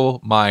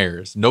Michael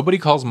Myers. Nobody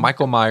calls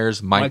Michael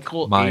Myers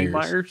Michael Myers.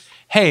 Myers.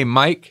 Hey,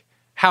 Mike,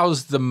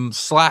 how's the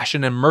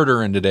slashing and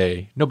murdering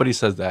today? Nobody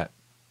says that.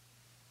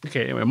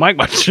 Okay, anyway, Mike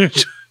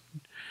Myers.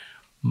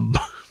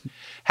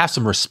 Have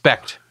some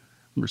respect.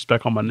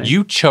 Respect on my name.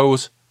 You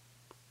chose...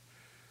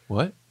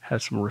 What?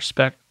 Have some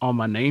respect on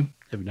my name.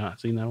 Have you not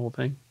seen that whole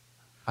thing?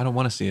 I don't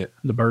want to see it.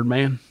 The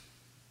Birdman.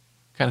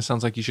 Kind of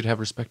sounds like you should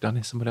have respect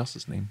on somebody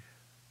else's name.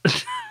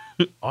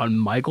 On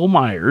Michael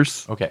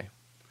Myers. Okay.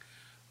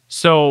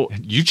 So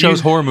you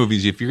chose horror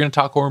movies. If you're going to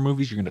talk horror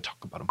movies, you're going to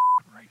talk about them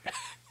right.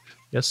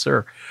 Yes,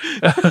 sir.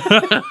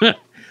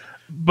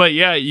 But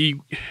yeah,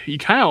 you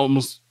kind of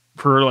almost,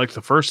 for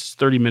the first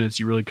 30 minutes,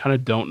 you really kind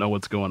of don't know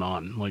what's going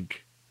on. What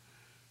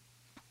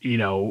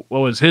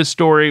was his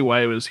story?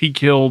 Why was he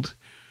killed?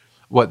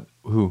 What?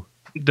 Who?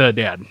 The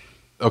dad.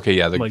 Okay,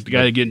 yeah. The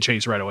guy that getting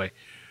chased right away.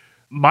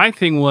 My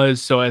thing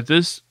was, throughout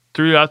this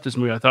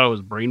movie, I thought it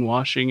was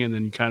brainwashing, and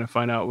then you kind of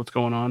find out what's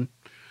going on.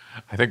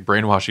 I think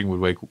brainwashing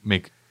would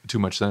make too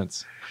much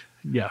sense.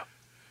 Yeah.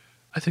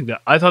 I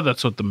thought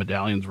that's what the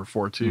medallions were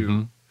for, too.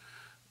 Mm-hmm.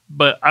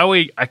 But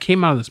I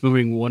came out of this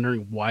movie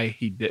wondering why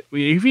he did. I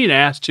mean, if he had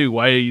asked, too,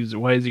 why is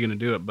he going to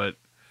do it? But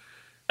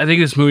I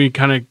think this movie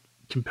kind of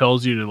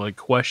compels you to, like,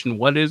 question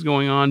what is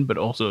going on, but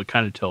also it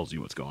kind of tells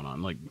you what's going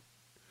on. Like,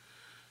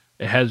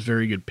 it has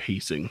very good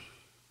pacing,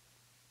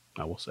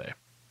 I will say.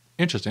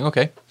 Interesting.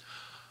 Okay.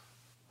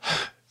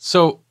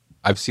 So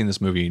I've seen this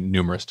movie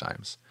numerous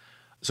times.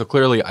 So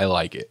clearly I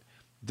like it.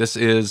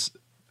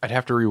 I'd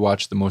have to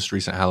rewatch the most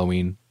recent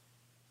Halloween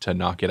to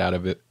knock it out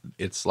of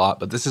its slot,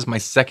 but this is my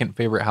second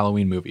favorite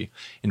Halloween movie.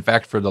 In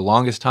fact, for the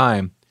longest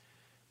time,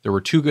 there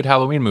were two good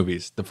Halloween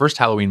movies. The first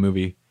Halloween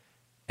movie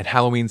and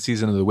Halloween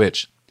Season of the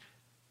Witch.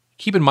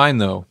 Keep in mind,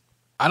 though,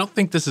 I don't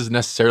think this is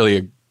necessarily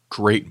a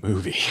great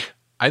movie.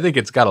 I think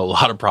it's got a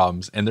lot of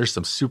problems, and there's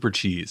some super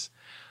cheese.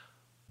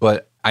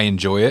 But I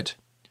enjoy it.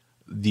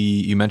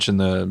 You mentioned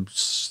the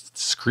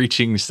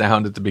screeching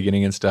sound at the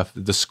beginning and stuff.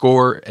 The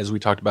score, as we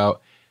talked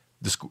about,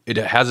 it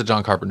has a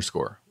John Carpenter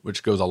score,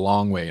 which goes a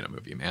long way in a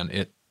movie,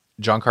 man.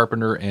 John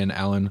Carpenter and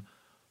Alan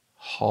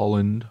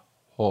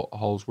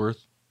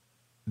Holdsworth,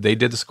 they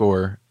did the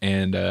score,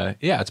 and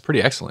it's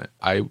pretty excellent.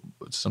 I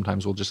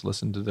sometimes will just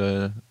listen to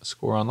the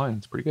score online.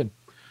 It's pretty good.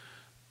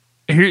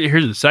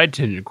 Here's a side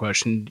tangent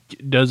question: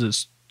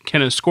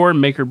 can a score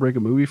make or break a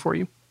movie for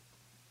you?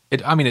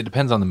 It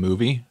depends on the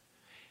movie.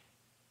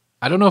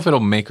 I don't know if it'll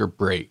make or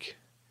break.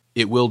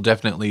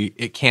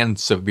 It can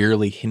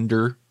severely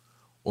hinder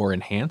or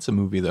enhance a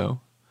movie, though.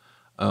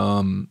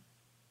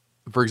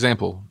 For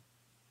example,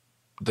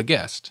 The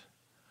Guest.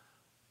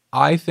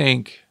 I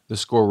think the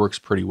score works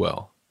pretty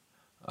well.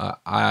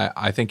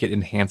 I think it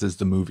enhances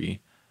the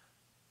movie.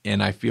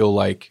 And I feel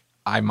like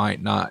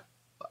the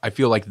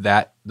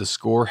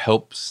score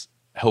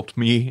helped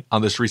me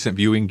on this recent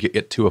viewing get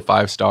it to a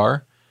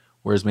 5-star,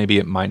 whereas maybe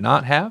it might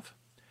not have,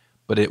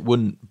 but it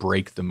wouldn't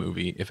break the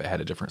movie if it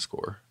had a different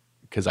score,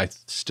 because I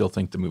still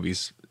think the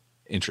movie's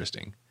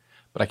interesting.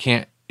 But I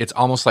can't, it's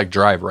almost like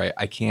Drive, right?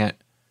 I can't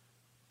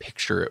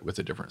picture it with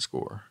a different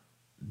score.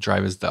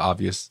 Drive is the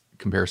obvious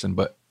comparison,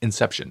 but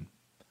Inception,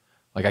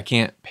 like I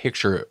can't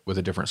picture it with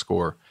a different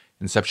score.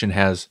 Inception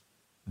has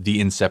the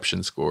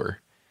Inception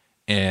score,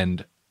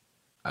 and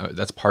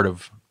that's part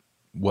of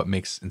what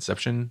makes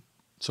Inception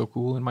so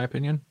cool, in my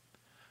opinion.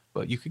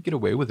 But you could get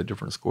away with a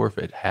different score if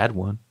it had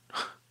one.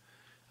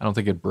 I don't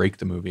think it'd break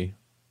the movie.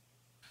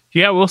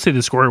 Yeah, I will say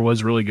the score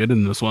was really good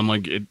in this one.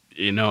 Like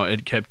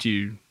it kept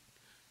you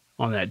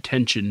on that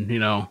tension,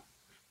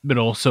 but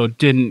also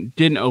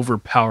didn't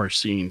overpower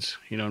scenes.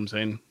 You know what I'm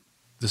saying?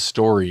 The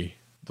story,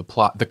 the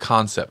plot, the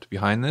concept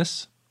behind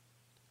this,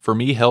 for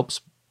me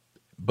helps,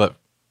 but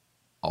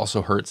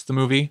also hurts the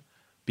movie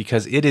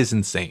because it is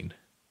insane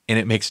and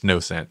it makes no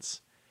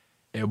sense.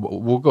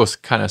 We'll go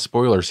kind of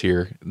spoilers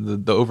here.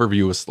 The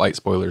overview was slight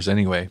spoilers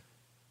anyway.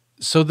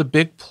 So the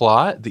big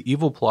plot, the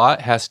evil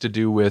plot, has to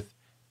do with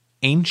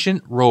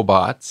ancient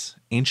robots,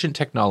 ancient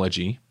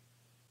technology.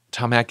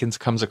 Tom Atkins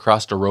comes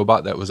across a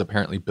robot that was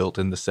apparently built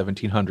in the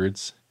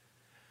 1700s.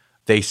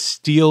 They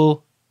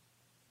steal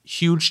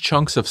huge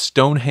chunks of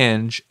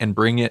Stonehenge and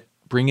bring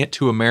it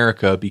to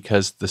America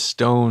because the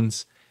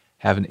stones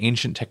have an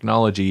ancient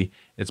technology.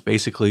 It's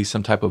basically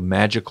some type of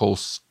magical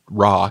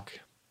rock.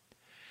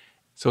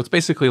 So it's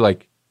basically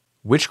like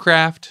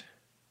witchcraft,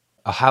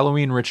 a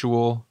Halloween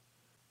ritual,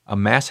 a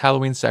mass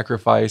Halloween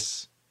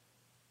sacrifice,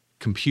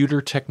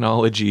 computer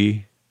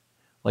technology.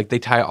 Like they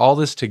tie all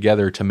this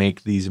together to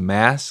make these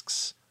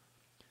masks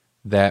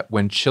that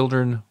when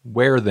children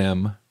wear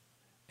them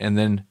and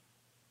then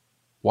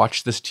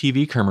watch this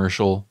TV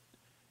commercial,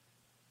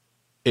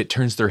 it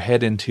turns their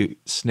head into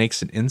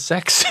snakes and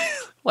insects.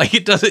 Like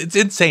it's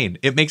insane.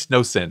 It makes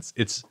no sense.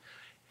 It's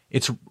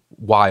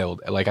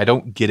wild. Like I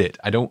don't get it.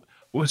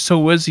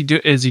 So is he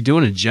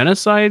doing a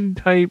genocide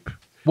type?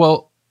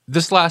 Well,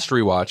 this last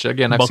rewatch,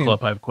 again,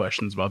 I have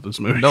questions about this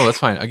movie. No, that's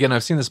fine. Again,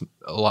 I've seen this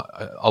a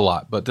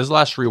lot, but this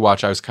last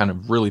rewatch, I was kind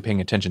of really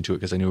paying attention to it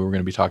because I knew we were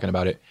going to be talking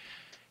about it.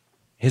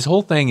 His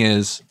whole thing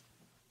is,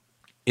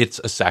 it's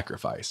a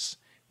sacrifice.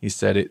 He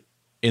said it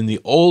in the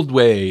old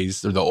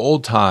ways, or the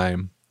old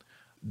time,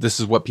 this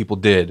is what people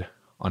did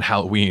on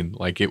Halloween.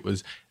 Like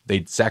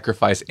they'd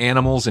sacrifice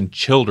animals and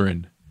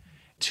children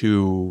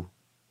to,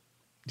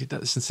 it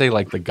doesn't say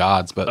like the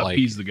gods, but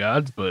appease the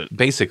gods, but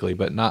basically,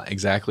 but not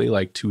exactly,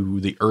 like to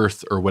the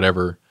earth or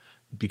whatever,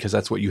 because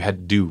that's what you had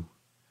to do,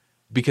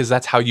 because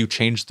that's how you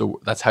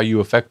that's how you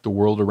affect the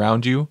world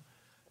around you.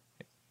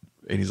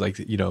 And he's like,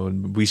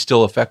 and we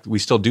still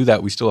do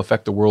that. We still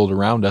affect the world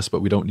around us,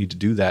 but we don't need to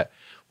do that.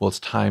 Well, it's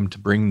time to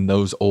bring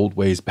those old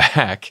ways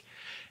back.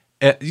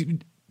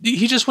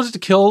 He just wants to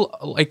kill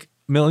like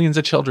millions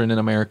of children in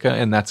America,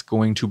 and that's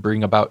going to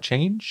bring about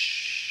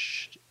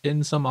change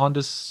in some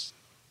undisclosed.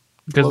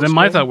 Because then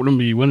my thought wouldn't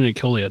be, wouldn't it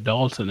kill the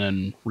adults and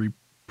then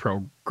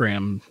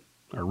reprogram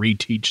or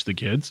reteach the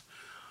kids?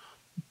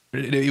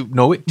 But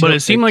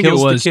it seemed like it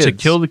was to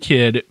kill the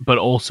kid, but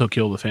also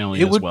kill the family.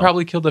 It would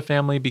probably kill the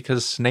family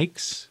because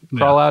snakes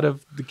crawl out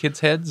of the kids'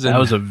 heads. And that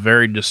was a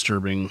very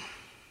disturbing.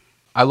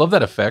 I love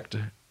that effect,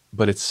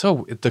 but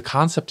the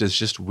concept is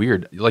just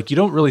weird. Like, you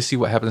don't really see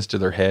what happens to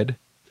their head.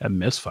 That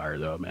misfire,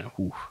 though, man.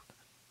 Oof.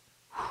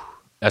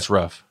 That's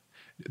rough.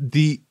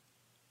 The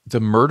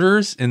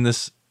murders in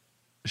this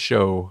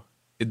show,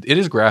 it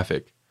is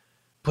graphic,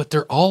 but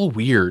they're all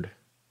weird.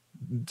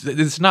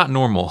 It's not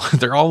normal.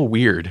 They're all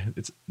weird.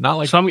 It's not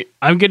like... So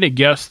I'm going to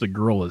guess the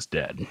girl is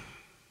dead,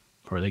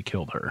 or they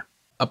killed her.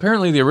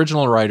 Apparently, the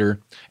original writer,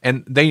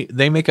 and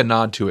they make a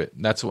nod to it.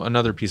 That's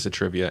another piece of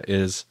trivia,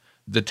 is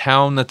the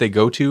town that they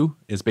go to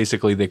is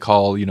basically, they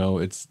call,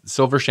 it's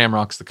Silver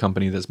Shamrock's the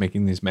company that's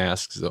making these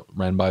masks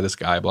run by this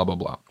guy, blah, blah,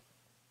 blah.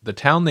 The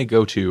town they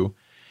go to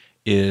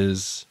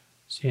is...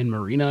 San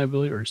Marino, I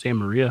believe, or San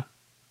Maria.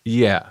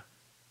 Yeah,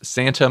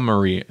 Santa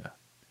Maria,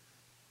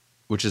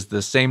 which is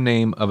the same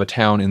name of a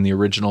town in the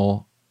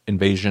original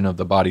Invasion of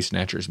the Body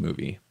Snatchers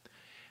movie.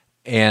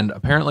 And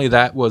apparently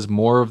that was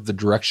more of the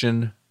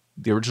direction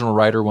the original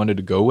writer wanted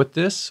to go with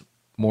this,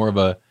 more of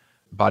a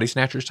Body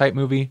Snatchers type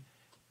movie,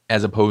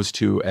 as opposed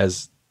to,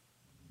 as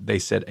they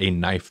said, a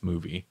knife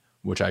movie,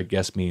 which I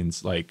guess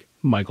means like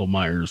Michael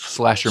Myers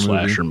slasher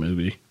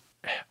movie.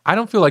 I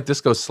don't feel like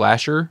this goes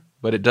slasher,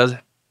 but it does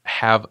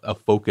have a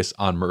focus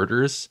on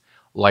murders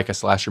like a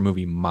slasher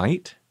movie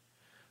might.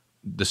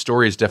 The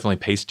story is definitely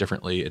paced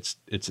differently. It's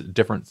a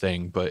different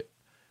thing, but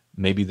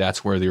maybe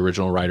that's where the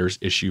original writer's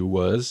issue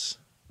was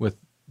with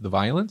the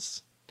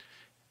violence,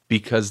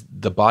 because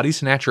the body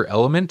snatcher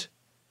element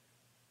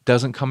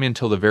doesn't come in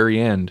until the very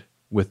end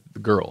with the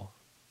girl.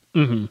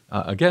 Mm-hmm.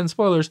 Again,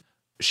 spoilers.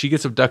 She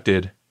gets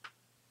abducted,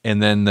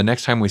 and then the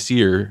next time we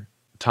see her,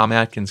 Tom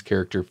Atkins'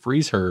 character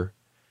frees her.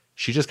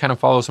 She just kind of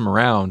follows him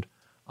around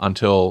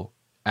until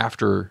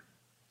after.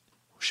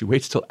 She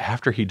waits till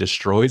after he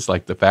destroys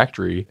like the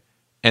factory.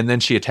 And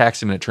then she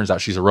attacks him, and it turns out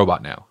she's a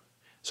robot now.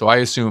 So I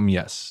assume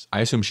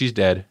she's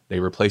dead. They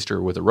replaced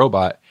her with a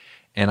robot.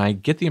 And I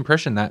get the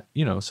impression that,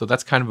 so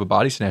that's kind of a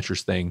body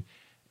snatchers thing.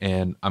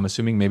 And I'm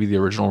assuming maybe the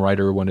original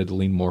writer wanted to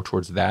lean more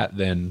towards that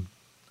than,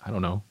 I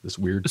don't know, this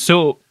weird.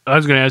 So I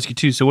was going to ask you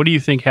too. So what do you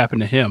think happened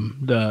to him,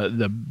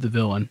 the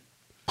villain?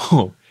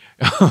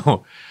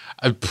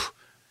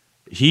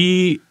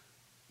 He...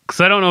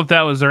 Because I don't know if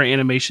that was their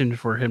animation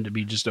for him to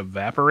be just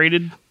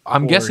evaporated.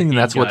 I'm guessing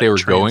that's what they were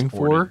going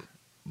for.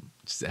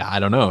 I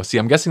don't know. See,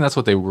 I'm guessing that's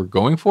what they were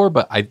going for,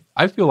 but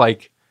I feel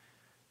like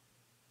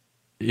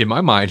in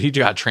my mind, he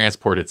got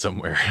transported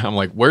somewhere. I'm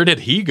like, where did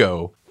he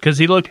go? Because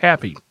he looked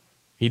happy.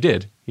 He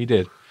did.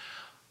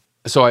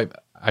 So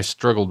I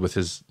struggled with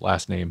his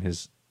last name,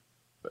 his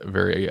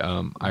very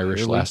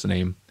Irish last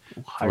name.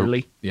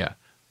 Hirely. Yeah.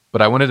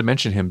 But I wanted to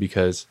mention him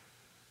because,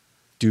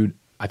 dude,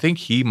 I think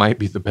he might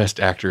be the best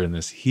actor in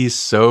this. He's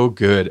so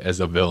good as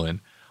a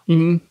villain.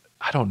 Mm-hmm.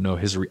 I don't know,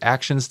 his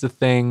reactions to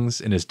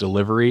things and his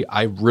delivery.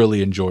 I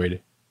really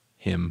enjoyed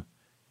him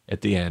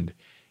at the end.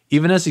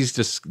 Even as he's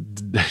just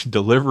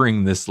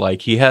delivering this,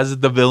 like, he has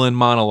the villain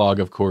monologue,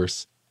 of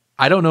course.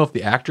 I don't know if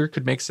the actor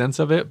could make sense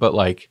of it, but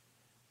like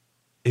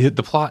the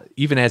plot,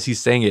 even as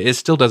he's saying it, it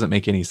still doesn't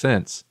make any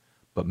sense.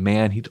 But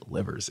man, he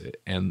delivers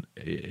it. And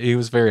he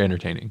was very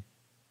entertaining.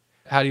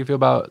 How do you feel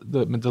about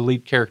the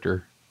lead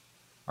character?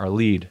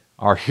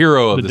 Our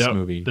hero of this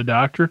movie. The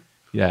doctor?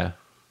 Yeah.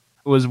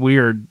 It was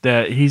weird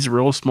that he's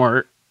real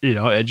smart,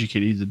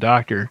 educated. He's a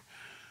doctor.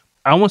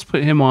 I almost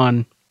put him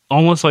on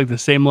almost like the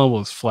same level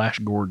as Flash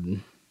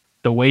Gordon.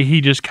 The way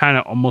he just kind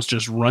of almost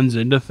just runs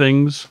into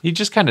things. He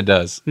just kind of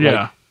does.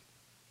 Yeah.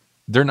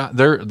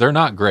 Like, they're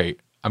not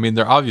great. I mean,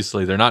 they're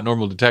not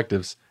normal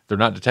detectives. They're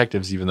not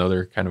detectives, even though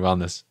they're kind of on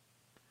this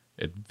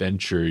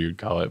adventure, you'd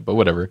call it, but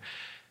whatever.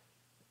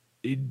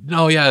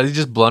 No, yeah, he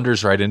just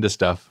blunders right into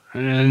stuff.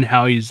 And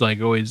how he's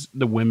like always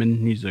the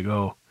women, he's like,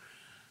 oh,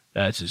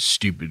 that's a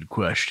stupid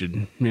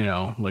question,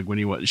 like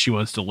when she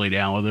wants to lay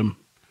down with him.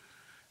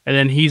 And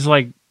then he's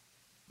like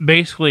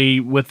basically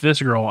with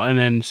this girl and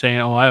then saying,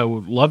 oh, I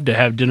would love to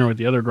have dinner with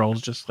the other girls.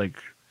 Just like,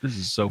 this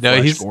is so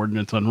Flash Gordon,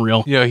 it's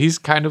unreal. He's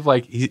kind of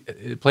like,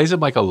 it plays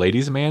him like a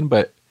ladies' man,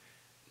 but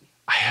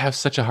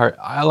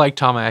I like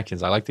Tom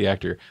Atkins. I like the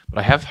actor, but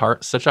I have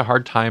such a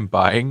hard time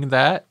buying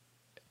that.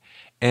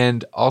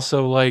 And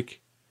also like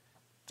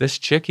this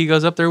chick he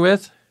goes up there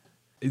with,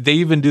 they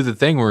even do the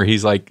thing where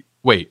he's like,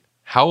 wait,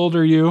 how old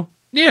are you?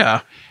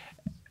 Yeah.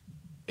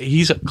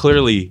 He's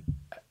clearly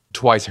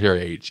twice her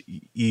age,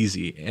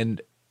 easy.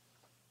 And,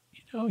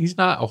 he's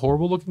not a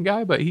horrible looking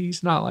guy, but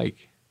he's not like,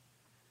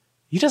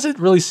 he doesn't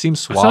really seem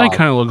suave. I thought he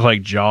kind of looked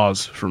like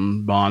Jaws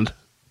from Bond.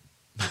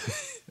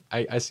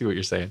 I see what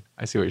you're saying.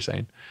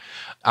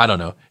 I don't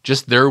know.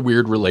 Just their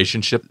weird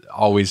relationship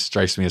always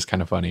strikes me as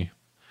kind of funny.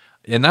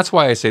 And that's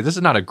why I say this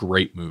is not a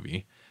great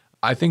movie.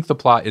 I think the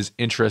plot is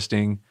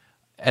interesting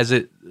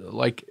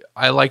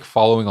I like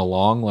following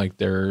along, like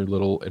their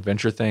little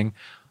adventure thing.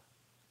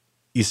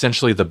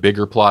 Essentially, the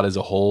bigger plot as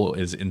a whole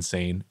is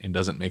insane and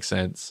doesn't make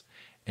sense.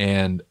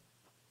 And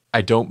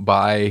I don't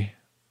buy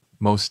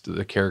most of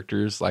the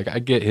characters. Like I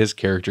get his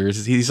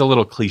characters. He's a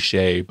little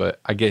cliche, but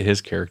I get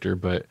his character,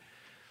 but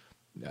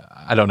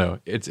I don't know.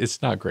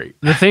 It's not great.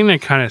 The thing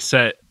that kind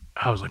of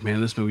I was like,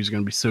 man, this movie's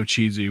going to be so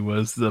cheesy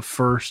was the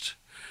first,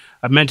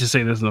 I meant to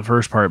say this in the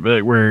first part,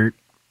 but where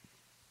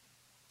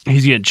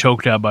he's getting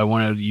choked out by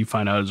one of you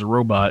find out is a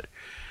robot,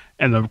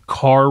 and the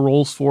car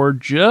rolls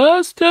forward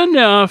just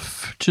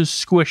enough to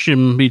squish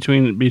him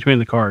between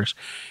the cars.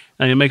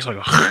 And it makes like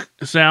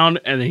a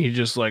sound, and then he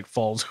just like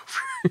falls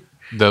over.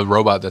 The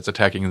robot that's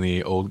attacking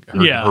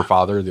her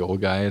father, the old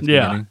guy at the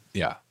beginning.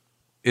 Yeah.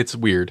 It's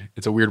weird.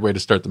 It's a weird way to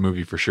start the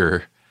movie for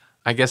sure.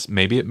 I guess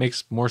maybe it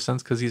makes more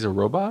sense because he's a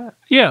robot.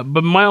 Yeah,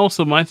 but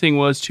my thing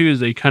was too is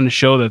they kind of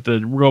show that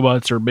the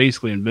robots are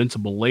basically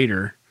invincible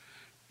later,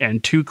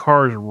 and two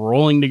cars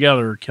rolling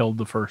together killed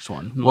the first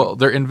one. Well,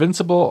 they're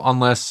invincible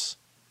unless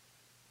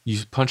you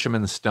punch him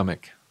in the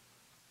stomach.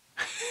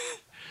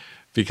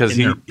 Because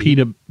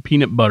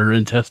peanut butter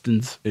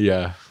intestines.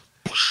 Yeah.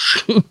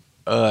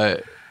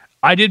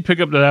 I did pick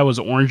up that was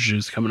orange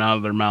juice coming out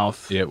of their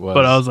mouth. It was.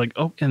 But I was like,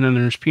 oh, and then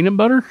there's peanut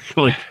butter?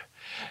 Like,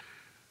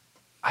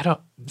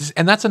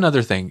 and that's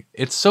another thing.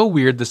 It's so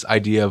weird, this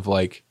idea of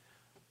like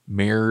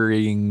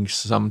marrying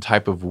some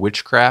type of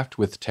witchcraft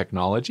with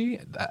technology.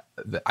 That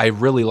I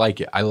really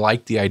like it. I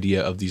like the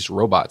idea of these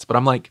robots, but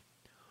I'm like,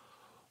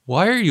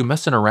 why are you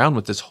messing around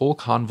with this whole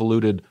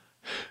convoluted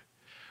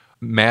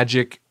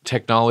magic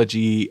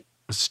technology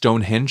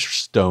Stonehenge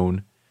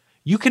stone?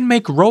 You can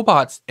make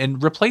robots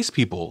and replace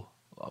people.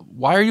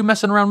 Why are you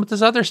messing around with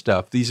this other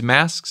stuff? These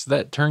masks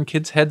that turn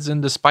kids' heads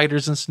into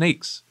spiders and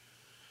snakes.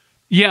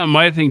 Yeah,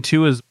 my thing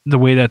too is the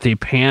way that they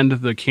panned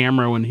the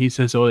camera when he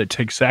says, "Oh, it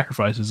takes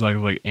sacrifices."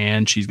 Like,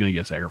 and she's gonna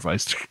get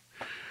sacrificed,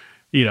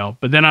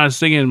 But then I was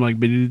thinking, like,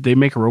 but did they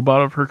make a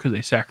robot of her because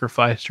they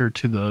sacrificed her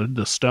to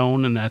the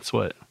stone, and that's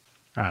what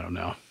I don't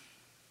know.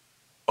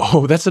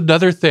 Oh, that's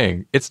another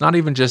thing. It's not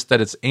even just that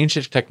it's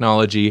ancient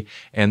technology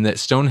and that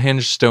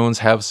Stonehenge stones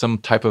have some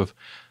type of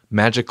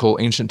magical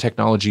ancient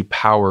technology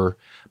power,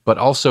 but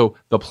also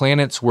the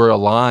planets were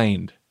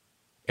aligned.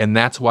 And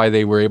that's why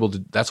they'd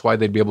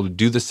be able to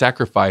do the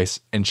sacrifice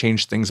and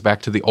change things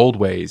back to the old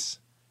ways.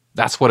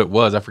 That's what it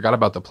was. I forgot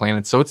about the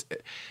planets. So it's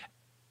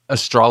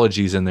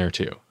astrology's in there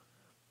too.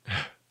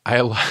 I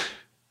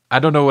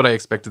don't know what I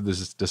expected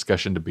this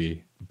discussion to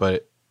be,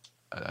 but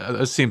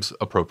it seems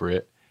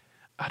appropriate.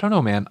 I don't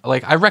know, man.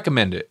 Like, I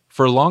recommend it.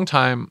 For a long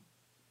time,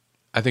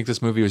 I think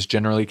this movie was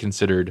generally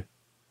considered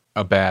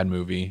a bad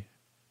movie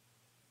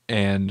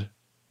and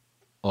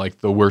like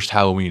the worst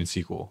Halloween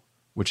sequel,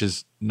 which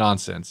is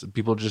nonsense.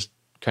 People just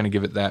kind of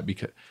give it that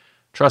because,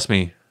 trust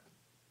me,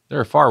 there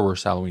are far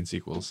worse Halloween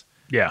sequels.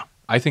 Yeah.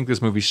 I think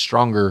this movie's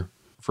stronger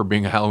for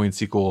being a Halloween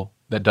sequel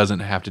that doesn't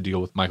have to deal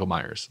with Michael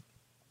Myers.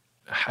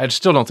 I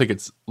still don't think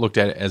it's looked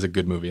at as a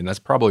good movie, and that's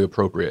probably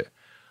appropriate.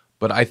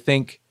 But I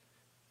think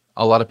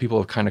a lot of people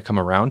have kind of come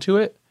around to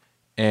it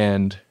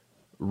and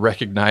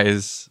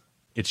recognize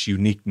its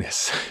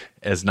uniqueness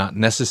as not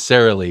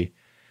necessarily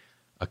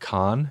a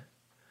con.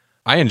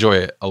 I enjoy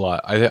it a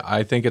lot.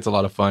 I think it's a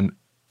lot of fun,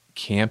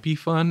 campy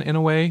fun in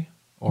a way,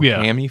 or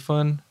hammy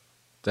fun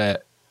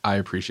that I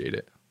appreciate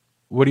it.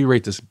 What do you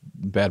rate this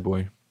bad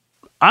boy?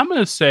 I'm going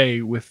to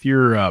say with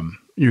your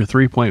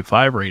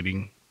 3.5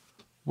 rating.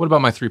 What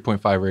about my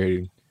 3.5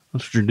 rating?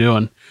 That's what you're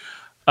doing.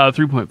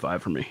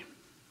 3.5 for me.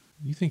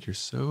 You think you're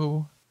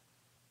so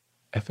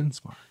effing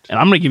smart. And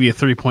I'm going to give you a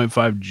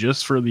 3.5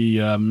 just for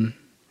the...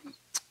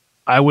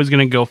 I was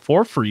going to go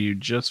 4 for you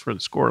just for the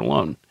score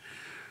alone.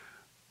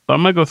 But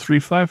I'm going to go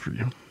 3.5 for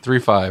you.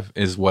 3.5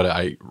 is what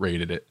I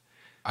rated it.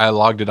 I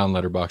logged it on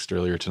Letterboxd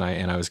earlier tonight,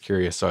 and I was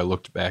curious, so I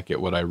looked back at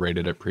what I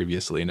rated it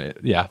previously, and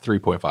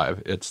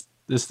 3.5. It's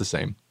the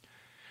same.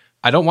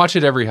 I don't watch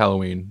it every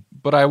Halloween,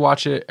 but I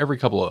watch it every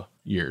couple of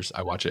years.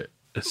 I watch it.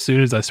 As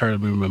soon as I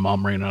started moving, my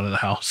mom ran out of the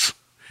house.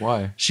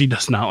 Why? She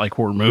does not like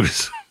horror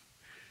movies.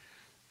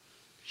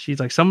 She's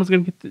like, someone's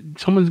gonna get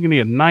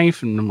a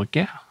knife, and I'm like,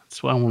 yeah,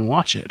 that's why I want to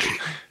watch it.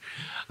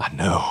 I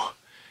know.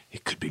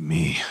 It could be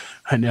me.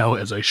 I know,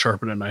 as I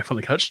sharpen a knife on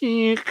the couch.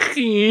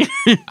 I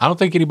don't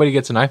think anybody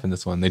gets a knife in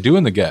this one. They do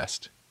in The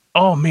Guest.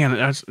 Oh,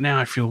 man. Now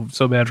I feel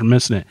so bad for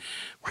missing it.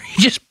 Where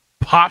he just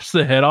pops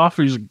the head off.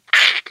 And he's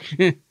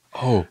like...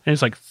 Oh. And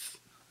it's like...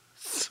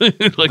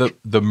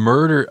 the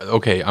murder...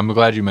 Okay, I'm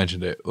glad you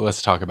mentioned it.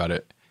 Let's talk about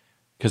it.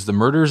 Because the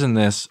murders in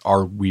this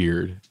are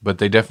weird. But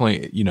they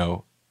definitely,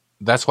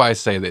 That's why I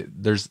say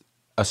that there's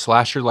a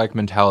slasher-like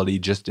mentality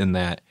just in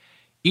that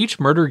each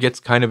murder gets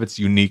kind of its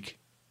unique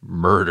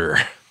murder.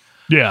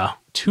 Yeah.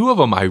 2 of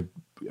them I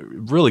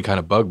really kind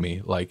of bug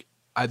me. Like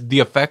the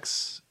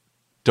effects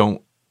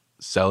don't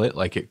sell it.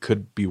 Like it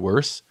could be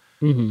worse.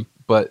 Mm-hmm.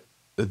 But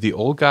the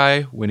old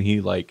guy, when he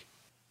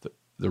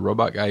the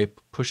robot guy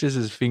pushes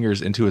his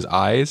fingers into his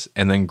eyes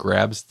and then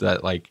grabs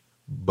that like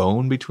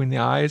bone between the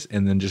eyes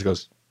and then just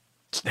goes,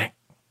 snap.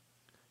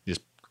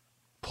 Just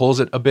pulls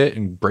it a bit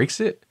and breaks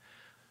it.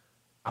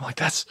 I'm like,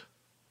 that's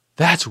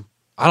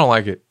I don't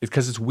like it. It's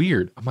because it's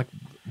weird. I'm like,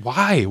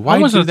 Why? Why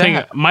was do the thing?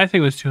 that? My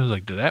thing was too. I was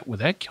like, would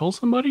that kill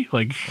somebody?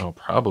 Like, Oh,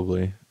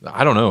 probably.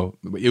 I don't know.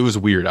 It was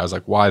weird. I was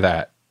like, why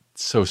that?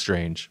 It's so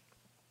strange.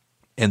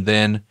 And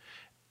then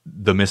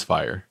the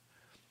misfire,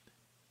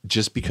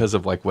 just because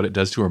of like what it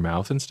does to her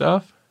mouth and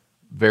stuff.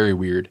 Very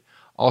weird.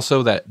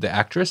 Also, that the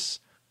actress,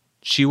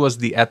 she was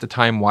the at the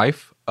time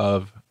wife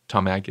of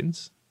Tom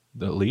Atkins,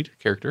 the lead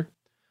character,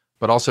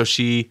 but also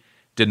she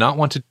did not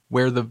want to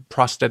wear the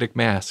prosthetic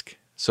mask.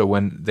 So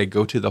when they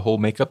go to the whole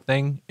makeup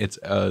thing, it's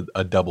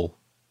a double.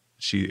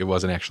 It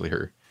wasn't actually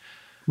her.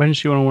 why didn't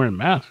she want to wear a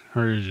mask?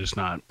 Or is it just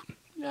not?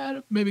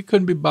 Yeah, maybe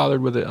couldn't be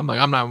bothered with it. I'm like,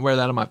 I'm not wearing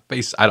that on my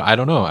face. I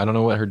don't know. I don't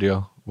know what her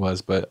deal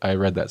was, but I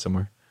read that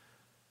somewhere.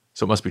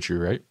 So it must be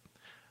true, right?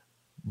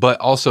 But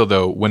also,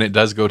 though, when it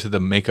does go to the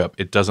makeup,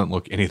 it doesn't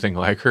look anything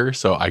like her.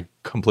 So I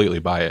completely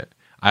buy it.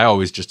 I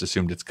always just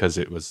assumed it's because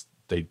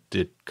they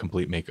did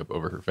complete makeup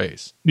over her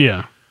face.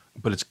 Yeah.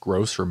 But it's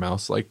gross. Her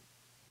mouth's like,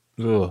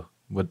 ugh,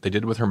 what they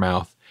did with her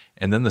mouth.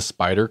 And then the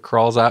spider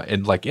crawls out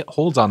and like it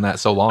holds on that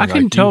so long. I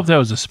couldn't tell if that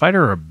was a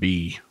spider or a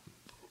bee.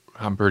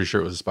 I'm pretty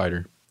sure it was a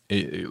spider.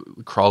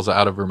 It crawls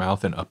out of her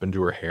mouth and up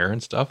into her hair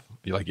and stuff.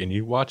 And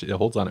you watch it, it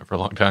holds on it for a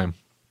long time.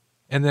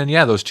 And then,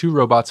 yeah, those two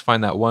robots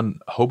find that one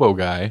hobo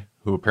guy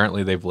who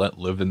apparently they've let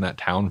live in that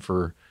town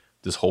for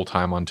this whole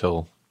time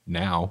until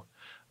now.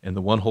 And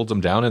the one holds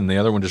him down and the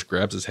other one just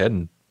grabs his head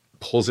and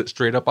pulls it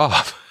straight up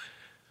off.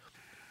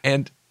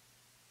 And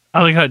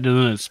I like how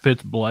it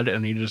spits blood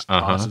and he just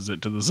tosses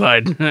it to the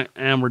side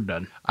and we're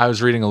done. I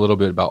was reading a little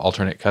bit about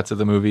alternate cuts of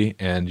the movie.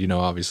 And,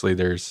 obviously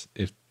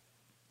if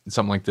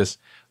something like this,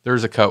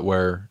 there's a cut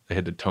where they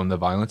had to tone the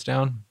violence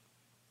down.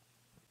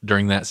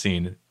 During that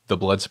scene, the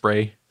blood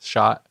spray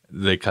shot,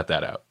 they cut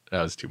that out.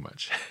 That was too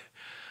much.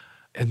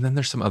 And then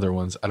there's some other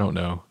ones, I don't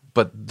know.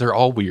 But they're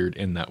all weird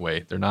in that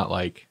way. They're not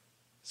like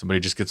somebody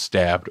just gets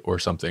stabbed or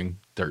something.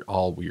 They're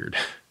all weird.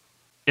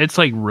 It's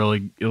like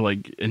really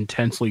like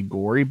intensely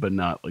gory, but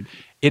not like...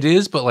 It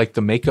is, but like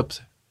the makeups,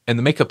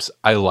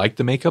 I like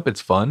the makeup.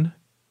 It's fun,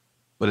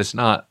 but it's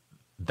not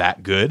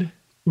that good.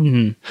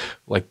 Mm-hmm.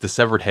 Like the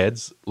severed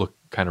heads look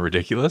kind of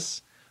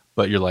ridiculous,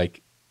 but you're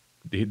like,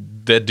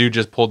 that dude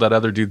just pulled that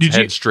other dude's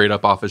head straight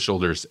up off his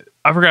shoulders.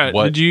 I forgot.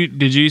 What?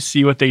 Did you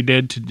see what they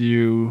did to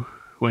do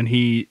when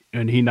he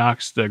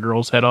knocks the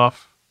girl's head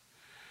off?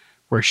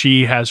 Where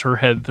she has her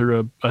head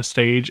through a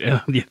stage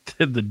and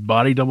the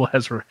body double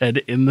has her head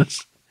in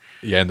this.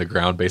 Yeah, in the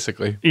ground,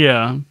 basically.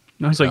 Yeah. And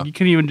I was like, you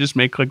can even just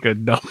make like a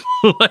double.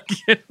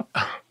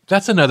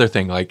 That's another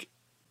thing. Like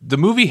the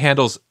movie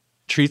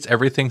treats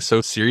everything so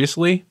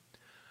seriously,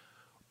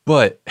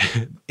 but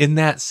in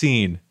that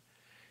scene,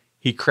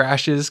 he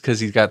crashes because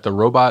he's got the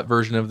robot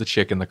version of the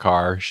chick in the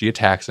car. She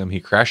attacks him. He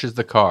crashes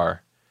the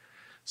car.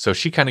 So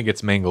she kind of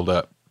gets mangled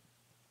up.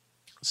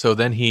 So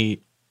then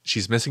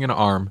she's missing an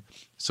arm.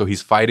 So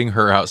he's fighting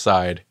her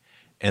outside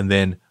and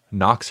then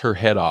knocks her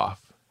head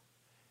off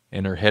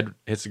and her head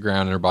hits the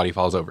ground and her body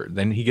falls over.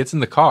 Then he gets in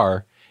the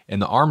car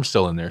and the arm's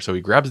still in there. So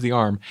he grabs the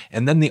arm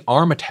and then the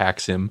arm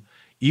attacks him,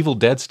 Evil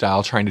Dead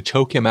style, trying to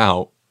choke him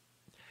out.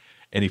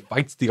 And he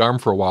fights the arm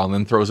for a while and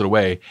then throws it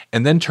away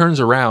and then turns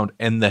around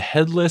and the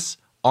headless,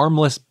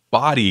 armless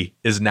body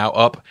is now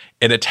up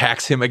and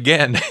attacks him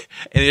again.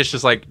 And it's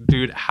just like,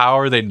 dude, how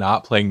are they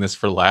not playing this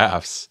for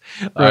laughs?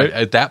 Right.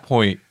 At that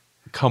point,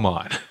 come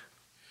on.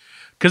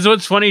 Because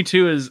what's funny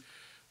too is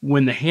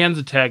when the hand's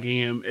attacking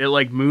him, it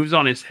like moves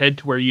on his head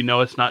to where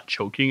it's not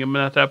choking him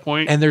at that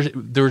point. And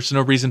there's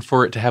no reason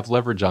for it to have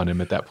leverage on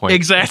him at that point.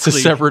 Exactly. It's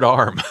a severed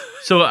arm.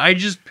 So I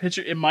just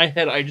picture in my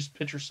head,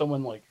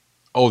 someone like...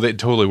 Oh, they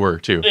totally were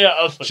too. Yeah,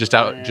 I was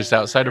like, just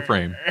outside of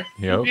frame.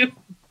 Yep.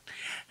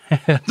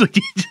 Like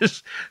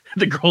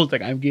the girl's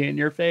like, I'm getting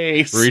your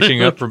face.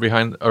 Reaching up from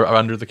behind or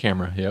under the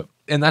camera. Yep.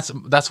 And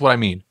that's what I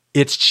mean.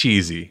 It's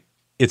cheesy.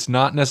 It's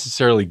not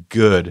necessarily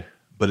good,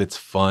 but it's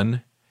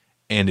fun.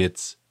 And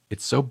it's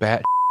so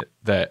bad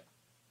that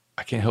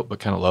I can't help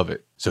but kind of love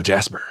it. So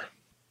Jasper,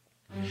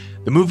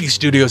 the movie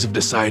studios have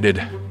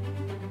decided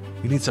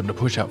we need something to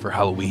push out for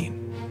Halloween.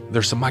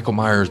 There's some Michael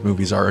Myers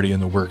movies already in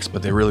the works,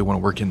 but they really want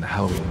to work in the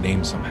Halloween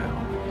name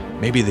somehow.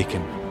 Maybe they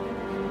can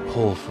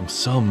pull from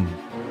some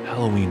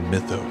Halloween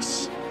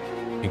mythos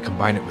and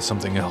combine it with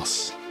something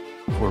else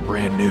for a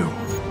brand new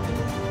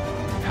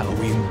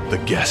Halloween The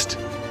Guest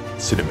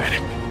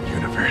cinematic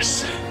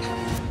universe.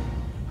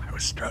 I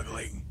was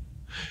struggling.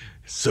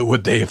 So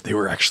would they if they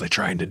were actually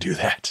trying to do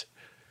that.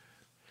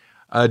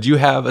 Do you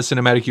have a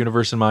cinematic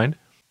universe in mind?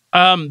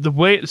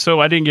 So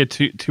I didn't get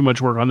too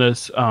much work on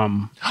this.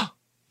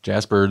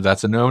 Jasper,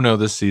 that's a no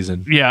this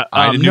season. Yeah,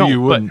 I knew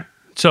you wouldn't.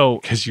 So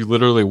because you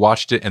literally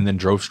watched it and then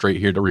drove straight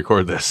here to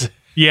record this.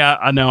 Yeah,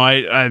 I know.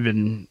 I've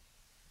been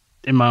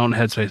in my own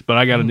headspace, but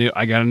I got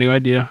a new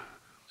idea.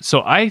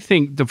 So I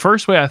think the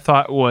first way I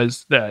thought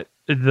was that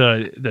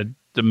the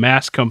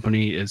mask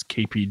company is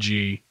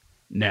KPG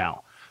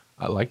now.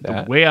 I like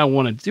that. The way I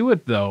want to do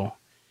it though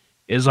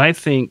is I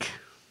think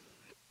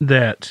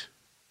that,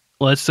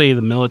 let's say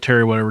the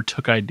military, whatever,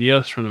 took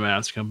ideas from the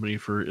mask company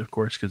of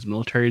course, because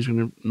military is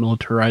going to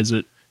militarize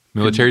it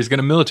Military's going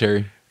to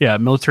military. Yeah,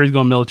 military's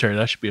going military.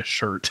 That should be a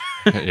shirt.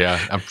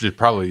 Yeah, it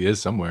probably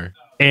is somewhere.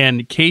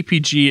 And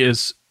KPG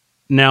is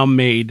now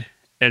made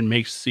and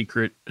makes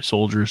secret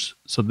soldiers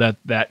so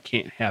that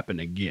can't happen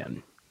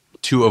again.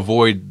 To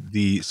avoid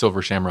the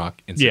Silver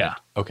Shamrock incident. Yeah.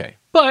 Okay.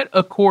 But,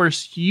 of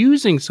course,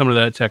 using some of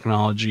that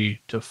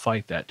technology to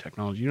fight that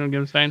technology. You know what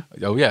I'm saying?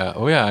 Oh,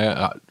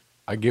 yeah.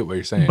 I get what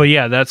you're saying. But,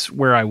 yeah, that's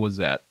where I was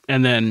at.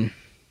 And then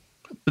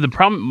but the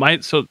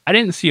problem so I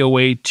didn't see a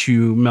way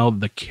to meld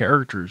the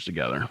characters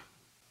together.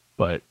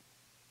 But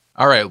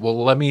all right,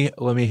 well, let me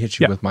hit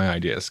you with my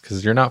ideas,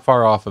 because you're not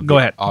far off of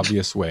the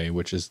obvious way,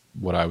 which is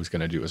what I was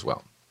going to do as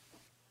well.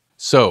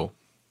 So,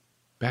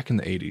 back in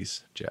the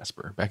 80s,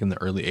 Jasper, back in the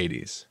early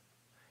 80s,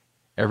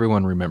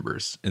 everyone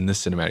remembers, in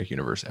this cinematic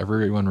universe,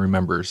 everyone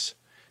remembers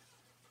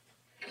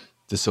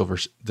the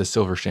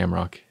Silver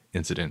Shamrock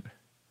incident.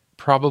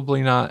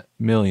 Probably not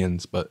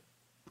millions, but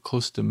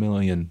close to a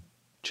million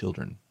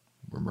children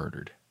were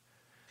murdered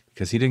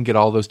because he didn't get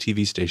all those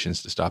TV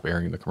stations to stop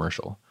airing the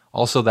commercial.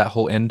 Also, that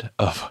whole end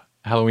of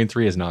Halloween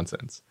 3 is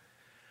nonsense,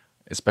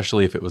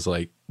 especially if it was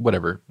like,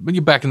 whatever.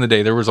 But back in the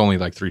day, there was only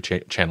like 3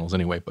 channels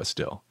anyway, but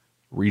still.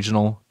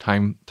 Regional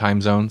time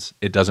zones,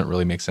 it doesn't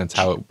really make sense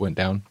how it went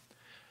down.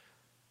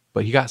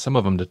 But he got some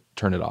of them to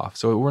turn it off.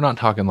 So we're not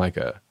talking like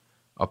a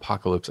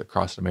apocalypse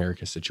across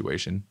America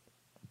situation,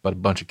 but a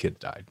bunch of kids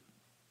died.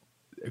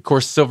 Of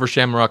course, Silver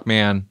Shamrock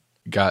Man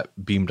got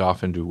beamed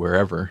off into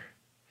wherever.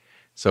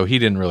 So he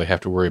didn't really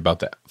have to worry about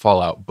that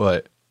fallout,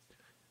 but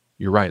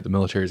you're right. The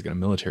military is going to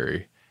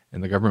military.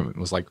 And the government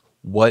was like,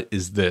 what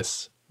is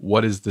this?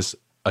 What is this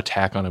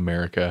attack on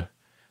America?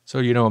 So,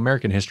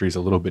 American history is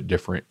a little bit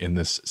different in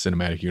this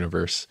cinematic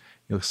universe.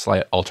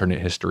 Slight alternate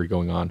history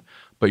going on.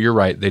 But you're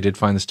right. They did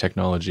find this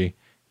technology.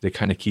 They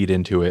kind of keyed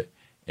into it.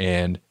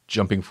 And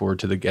jumping forward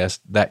to the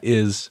guest, that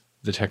is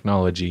the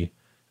technology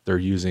they're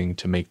using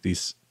to make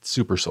these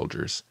super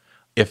soldiers.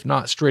 If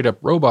not straight up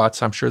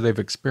robots, I'm sure they've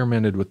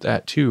experimented with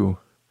that too,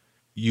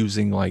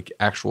 using like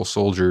actual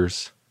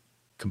soldiers,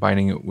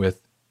 combining it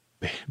with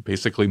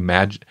basically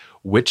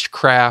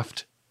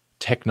witchcraft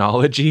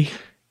technology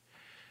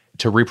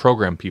to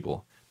reprogram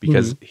people.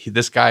 Because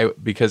this guy,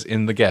 because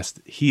in the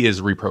guest, he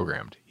is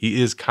reprogrammed.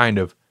 He's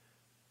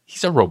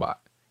a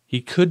robot.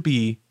 He could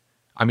be,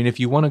 if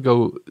you want to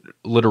go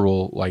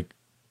literal, like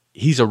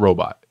he's a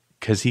robot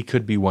because he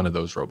could be one of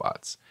those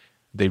robots.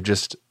 They've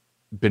just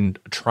been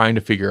trying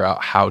to figure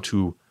out how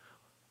to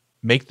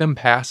make them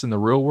pass in the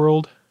real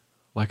world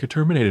like a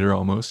Terminator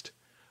almost,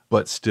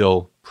 but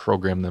still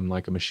program them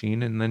like a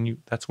machine. And then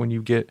that's when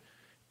you get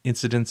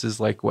incidences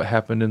like what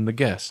happened in The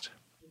Guest.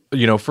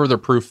 Further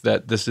proof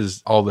that this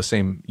is all the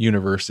same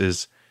universe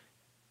is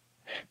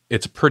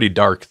it's a pretty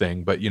dark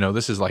thing, but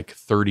this is like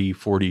 30,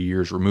 40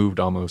 years removed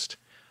almost.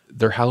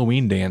 Their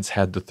Halloween dance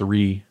had the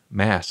 3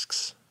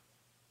 masks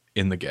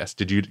in The Guest.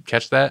 Did you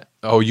catch that?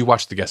 Oh, you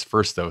watched The Guest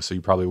first though, so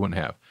you probably wouldn't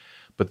have.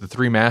 But the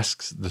 3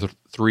 masks, the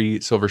 3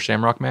 Silver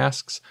Shamrock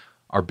masks,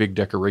 are big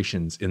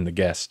decorations in The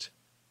Guest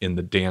in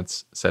the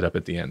dance set up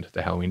at the end,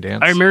 the Halloween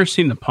dance. I remember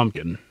seeing the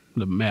pumpkin,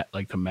 the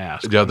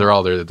mask. Yeah, they're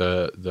all there.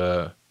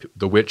 The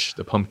witch,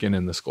 the pumpkin,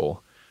 and the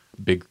skull.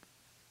 Big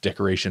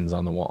decorations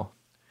on the wall.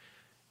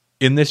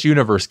 In this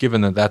universe,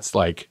 given that that's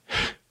like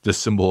the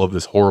symbol of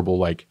this horrible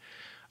like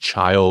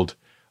child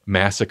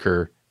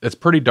massacre, it's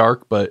pretty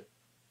dark, but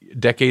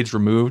decades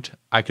removed,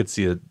 I could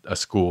see a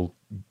school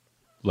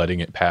letting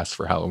it pass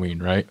for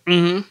Halloween, right?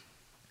 Mm-hmm.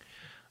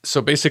 So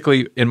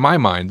basically, in my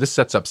mind, this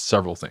sets up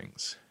several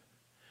things.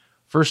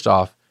 First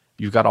off,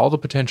 you've got all the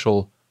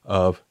potential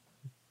of,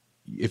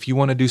 if you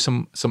want to do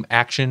some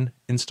action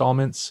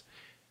installments,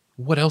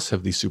 what else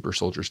have these super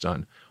soldiers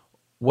done?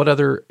 What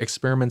other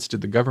experiments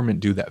did the government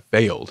do that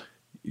failed?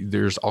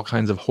 There's all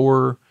kinds of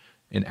horror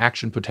and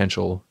action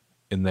potential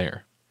in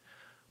there.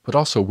 But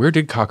also, where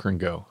did Cochran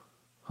go?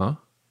 Huh?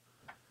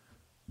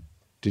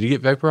 Did he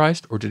get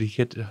vaporized or did he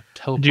get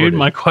teleported? Dude,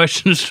 my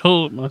question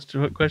still needs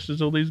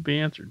to be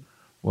answered.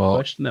 Well,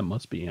 question that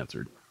must be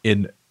answered.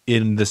 In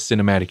the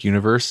cinematic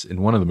universe,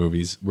 in one of the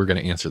movies, we're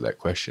going to answer that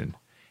question.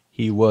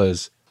 He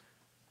was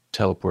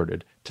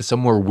teleported to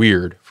somewhere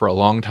weird for a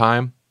long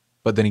time,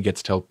 but then he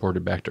gets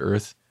teleported back to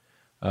Earth.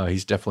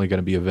 He's definitely going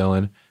to be a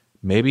villain.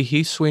 Maybe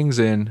he swings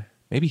in.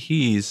 Maybe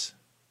he's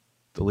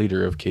the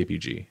leader of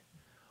KPG.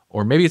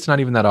 Or maybe it's not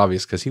even that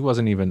obvious because he was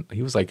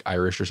like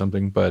Irish or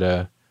something,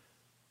 but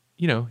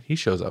he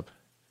shows up.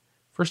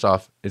 First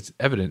off, it's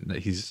evident that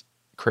he's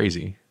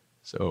crazy.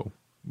 So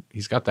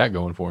he's got that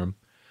going for him.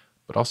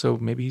 But also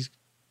maybe he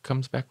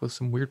comes back with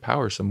some weird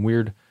powers, some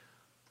weird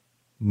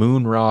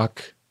moon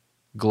rock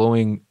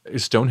glowing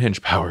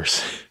Stonehenge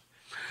powers.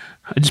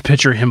 I just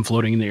picture him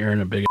floating in the air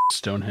in a big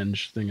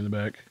Stonehenge thing in the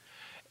back.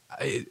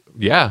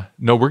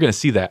 No, we're going to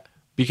see that.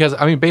 Because,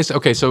 basically,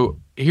 okay, so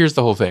here's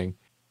the whole thing.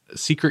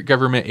 Secret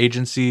government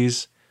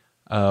agencies,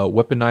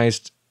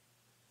 weaponized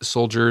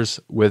soldiers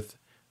with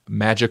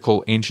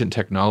magical ancient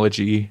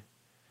technology,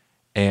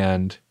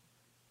 and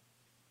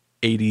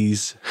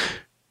 80s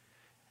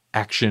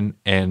action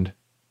and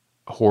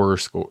horror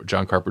score,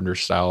 John Carpenter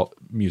style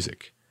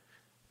music.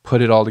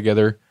 Put it all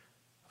together,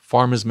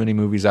 farm as many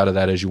movies out of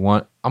that as you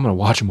want. I'm going to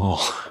watch them all.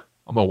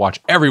 I'm going to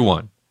watch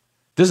everyone.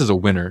 This is a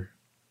winner.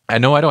 I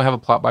know I don't have a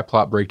plot by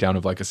plot breakdown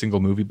of like a single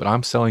movie, but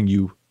I'm selling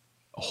you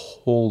a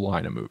whole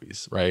line of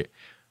movies, right?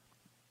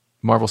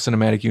 Marvel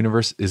Cinematic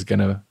Universe is going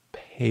to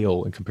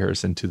pale in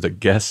comparison to the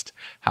Guest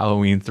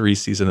Halloween 3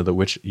 Season of the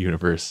Witch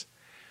universe.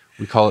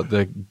 We call it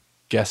the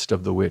Guest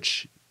of the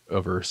Witch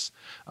averse.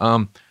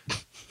 Not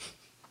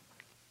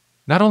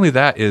only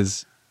that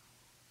is,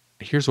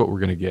 here's what we're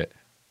going to get.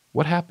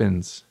 What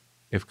happens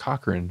if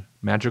Cochrane,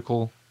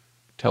 magical,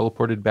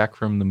 teleported back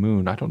from the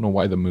moon? I don't know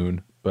why the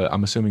moon, but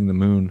I'm assuming the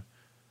moon.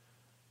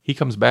 He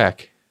comes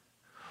back.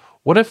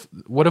 What if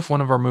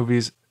one of our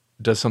movies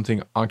does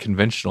something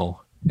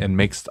unconventional and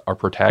makes our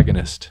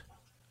protagonist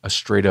a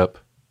straight up,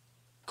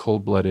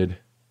 cold-blooded,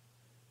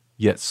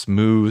 yet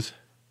smooth,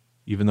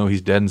 even though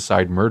he's dead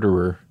inside,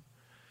 murderer,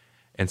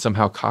 and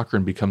somehow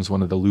Cochrane becomes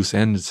one of the loose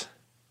ends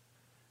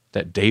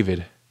that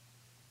David,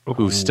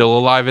 who's still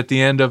alive at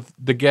the end of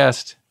The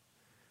Guest,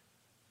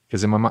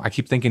 because in my mind I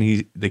keep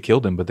thinking they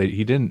killed him, but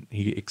he didn't.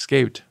 He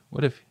escaped.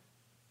 What if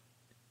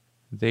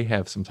they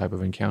have some type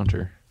of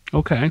encounter?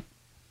 Okay.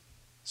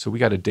 So we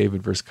got a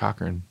David versus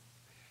Cochrane.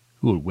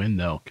 Who would win,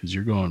 though? Because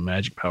you're going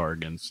magic power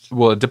against...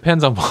 Well, it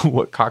depends on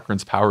what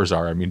Cochrane's powers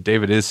are. I mean,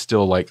 David is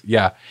still like,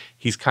 yeah,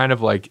 he's kind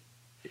of like...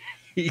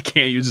 He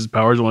can't use his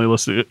powers only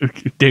unless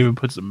David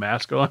puts a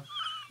mask on.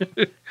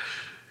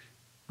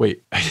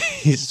 Wait,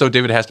 so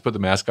David has to put the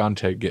mask on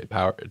to get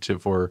power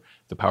for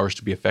the powers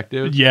to be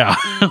effective? Yeah.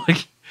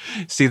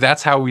 See,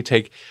 that's how we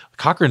take...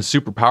 Cochrane's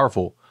super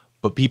powerful,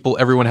 but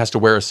everyone has to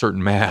wear a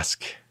certain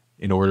mask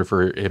in order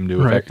for him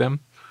to affect them.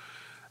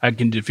 I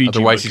can defeat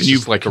otherwise, you. He's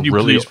just like a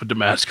really... please put the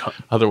mask on?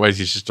 Otherwise,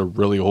 he's just a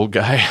really old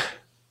guy.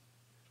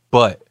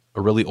 But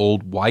a really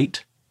old,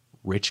 white,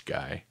 rich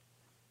guy.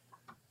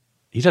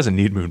 He doesn't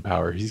need moon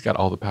power. He's got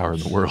all the power in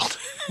the world.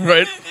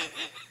 Right?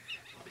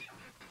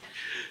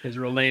 His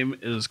real name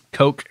is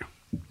Cochrane.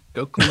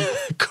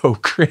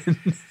 Cochrane.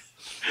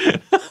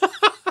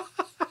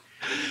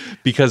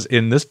 Because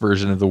in this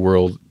version of the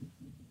world,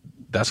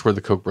 that's where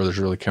the Koch brothers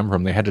really come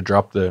from. They had to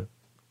drop the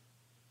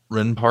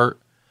Ren part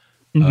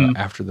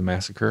after the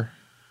massacre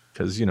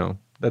because,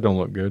 that don't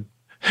look good.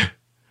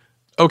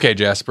 Okay,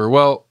 Jasper.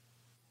 Well,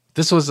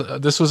 this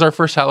was our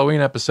first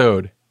Halloween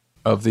episode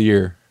of the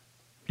year.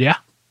 Yeah.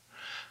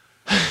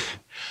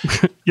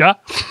 Yeah.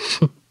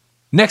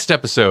 Next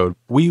episode,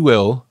 we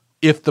will,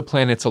 if the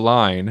planets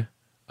align,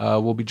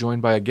 we'll be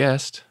joined by a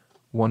guest,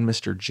 one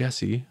Mr.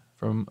 Jesse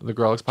from the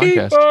Grawlix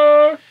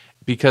podcast,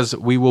 because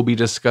we will be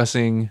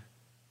discussing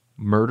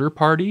Murder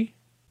Party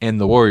and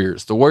the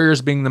Warriors. The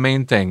Warriors being the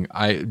main thing.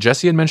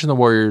 Jesse had mentioned the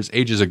Warriors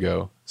ages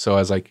ago, so I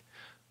was like,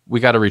 we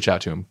got to reach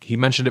out to him. He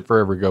mentioned it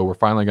forever ago. We're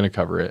finally going to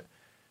cover it,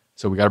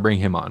 so we got to bring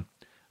him on.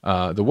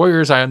 The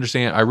Warriors, I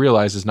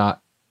realize, is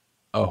not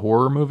a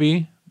horror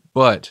movie,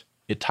 but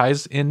it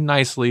ties in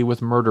nicely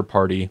with Murder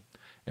Party,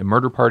 and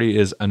Murder Party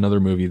is another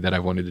movie that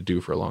I've wanted to do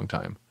for a long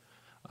time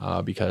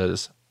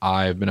because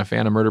I've been a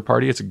fan of Murder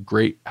Party. It's a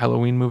great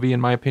Halloween movie,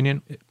 in my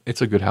opinion.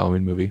 It's a good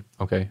Halloween movie.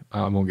 Okay,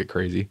 I won't get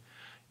crazy.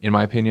 In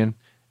my opinion,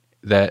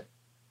 that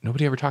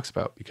nobody ever talks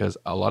about because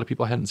a lot of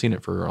people hadn't seen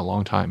it for a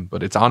long time,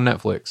 but it's on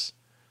Netflix.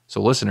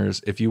 So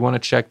listeners, if you want to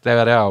check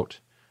that out,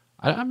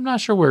 I'm not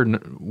sure where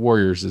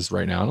Warriors is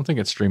right now. I don't think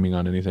it's streaming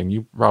on anything.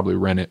 You probably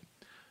rent it,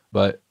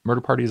 but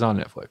Murder Party is on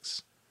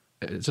Netflix.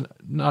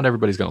 Not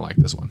everybody's going to like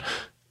this one.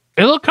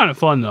 It looked kind of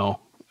fun, though.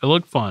 It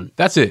looked fun.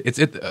 That's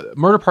it.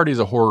 Murder Party is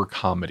a horror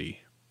comedy.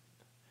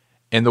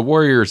 And the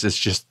Warriors is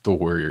just the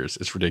Warriors.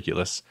 It's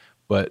ridiculous.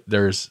 But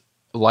there's,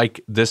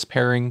 like this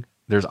pairing,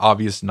 there's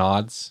obvious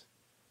nods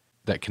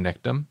that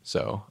connect them.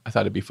 So I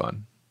thought it'd be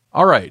fun.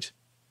 All right.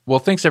 Well,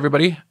 thanks,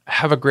 everybody.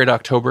 Have a great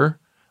October.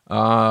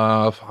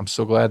 I'm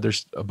so glad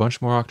there's a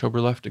bunch more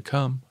October left to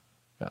come.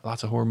 Got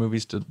lots of horror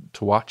movies to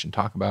watch and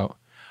talk about.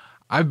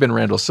 I've been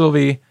Randall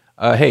Sylvie.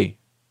 Hey,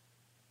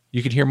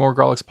 you can hear more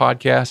Grawlix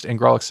Podcast and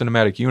Grawlix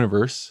Cinematic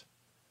Universe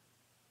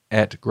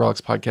at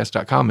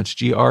grawlixpodcast.com. It's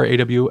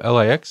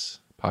GRAWLIX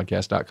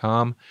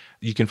podcast.com.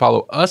 You can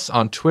follow us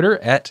on Twitter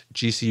at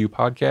GCU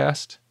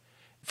Podcast.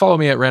 Follow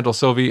me at Randall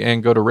Sylvie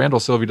and go to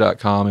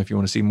randallsylvie.com if you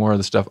want to see more of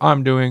the stuff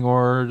I'm doing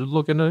or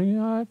looking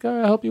to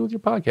help you with your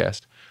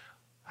podcast.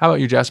 How about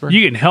you, Jasper?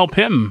 You can help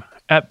him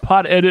at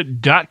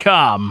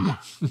podedit.com.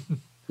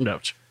 No.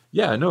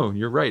 Yeah, no,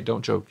 you're right.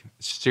 Don't joke.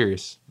 It's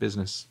serious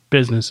business.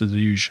 Business as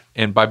usual.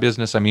 And by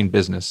business, I mean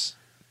business.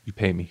 You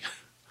pay me.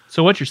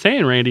 So what you're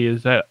saying, Randy,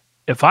 is that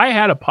if I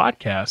had a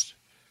podcast,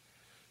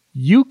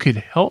 you could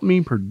help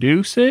me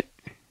produce it?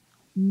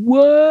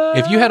 What?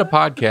 If you had a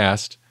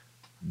podcast,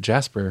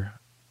 Jasper,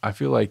 I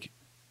feel like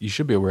you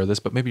should be aware of this,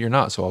 but maybe you're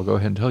not, so I'll go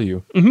ahead and tell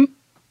you. Mm-hmm.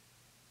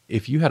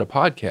 If you had a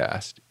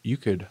podcast, you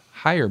could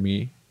hire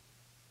me.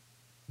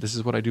 This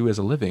is what I do as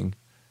a living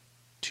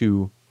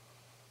to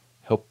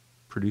help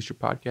produce your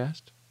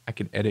podcast. I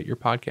can edit your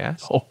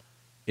podcast. Oh.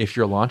 If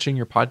you're launching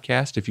your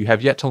podcast, if you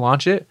have yet to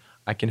launch it,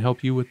 I can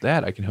help you with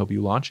that. I can help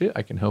you launch it.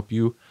 I can help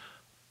you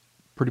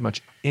pretty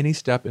much any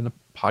step in the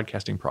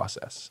podcasting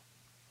process.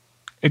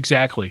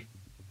 Exactly.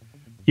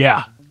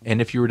 Yeah. And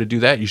if you were to do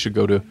that, you should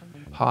go to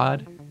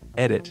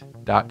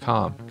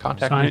podedit.com.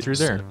 Contact me through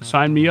there.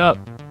 Sign me up.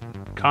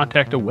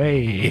 Contact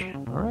away.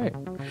 All right.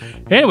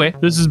 Anyway,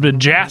 this has been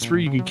Jasper.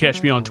 You can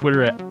catch me on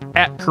Twitter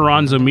at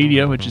Carranzo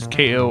Media, which is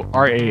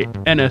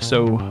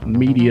KORANSO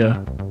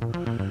Media.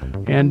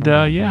 And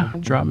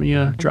drop me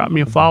a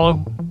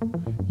follow.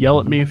 Yell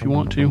at me if you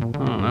want to.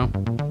 I don't know.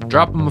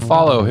 Drop him a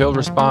follow. He'll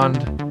respond.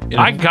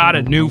 I got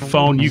a new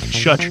phone. You can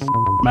shut your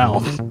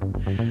mouth.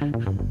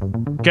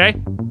 Okay?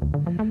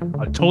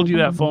 I told you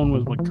that phone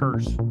was my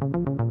curse.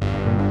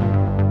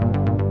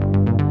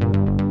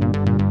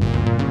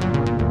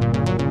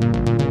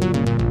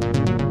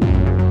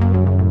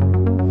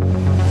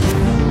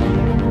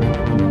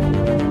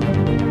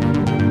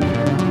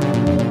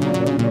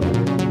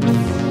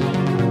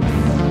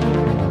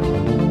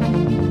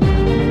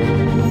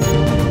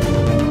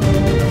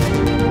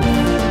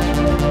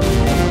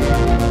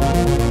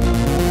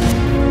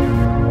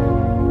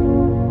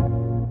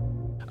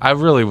 I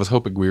really was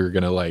hoping we were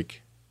going to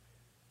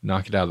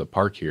knock it out of the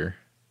park here.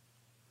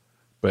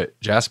 But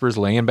Jasper's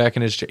laying back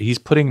in his chair. He's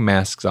putting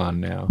masks on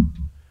now.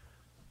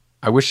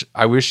 I wish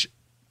I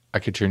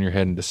could turn your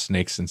head into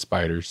snakes and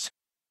spiders.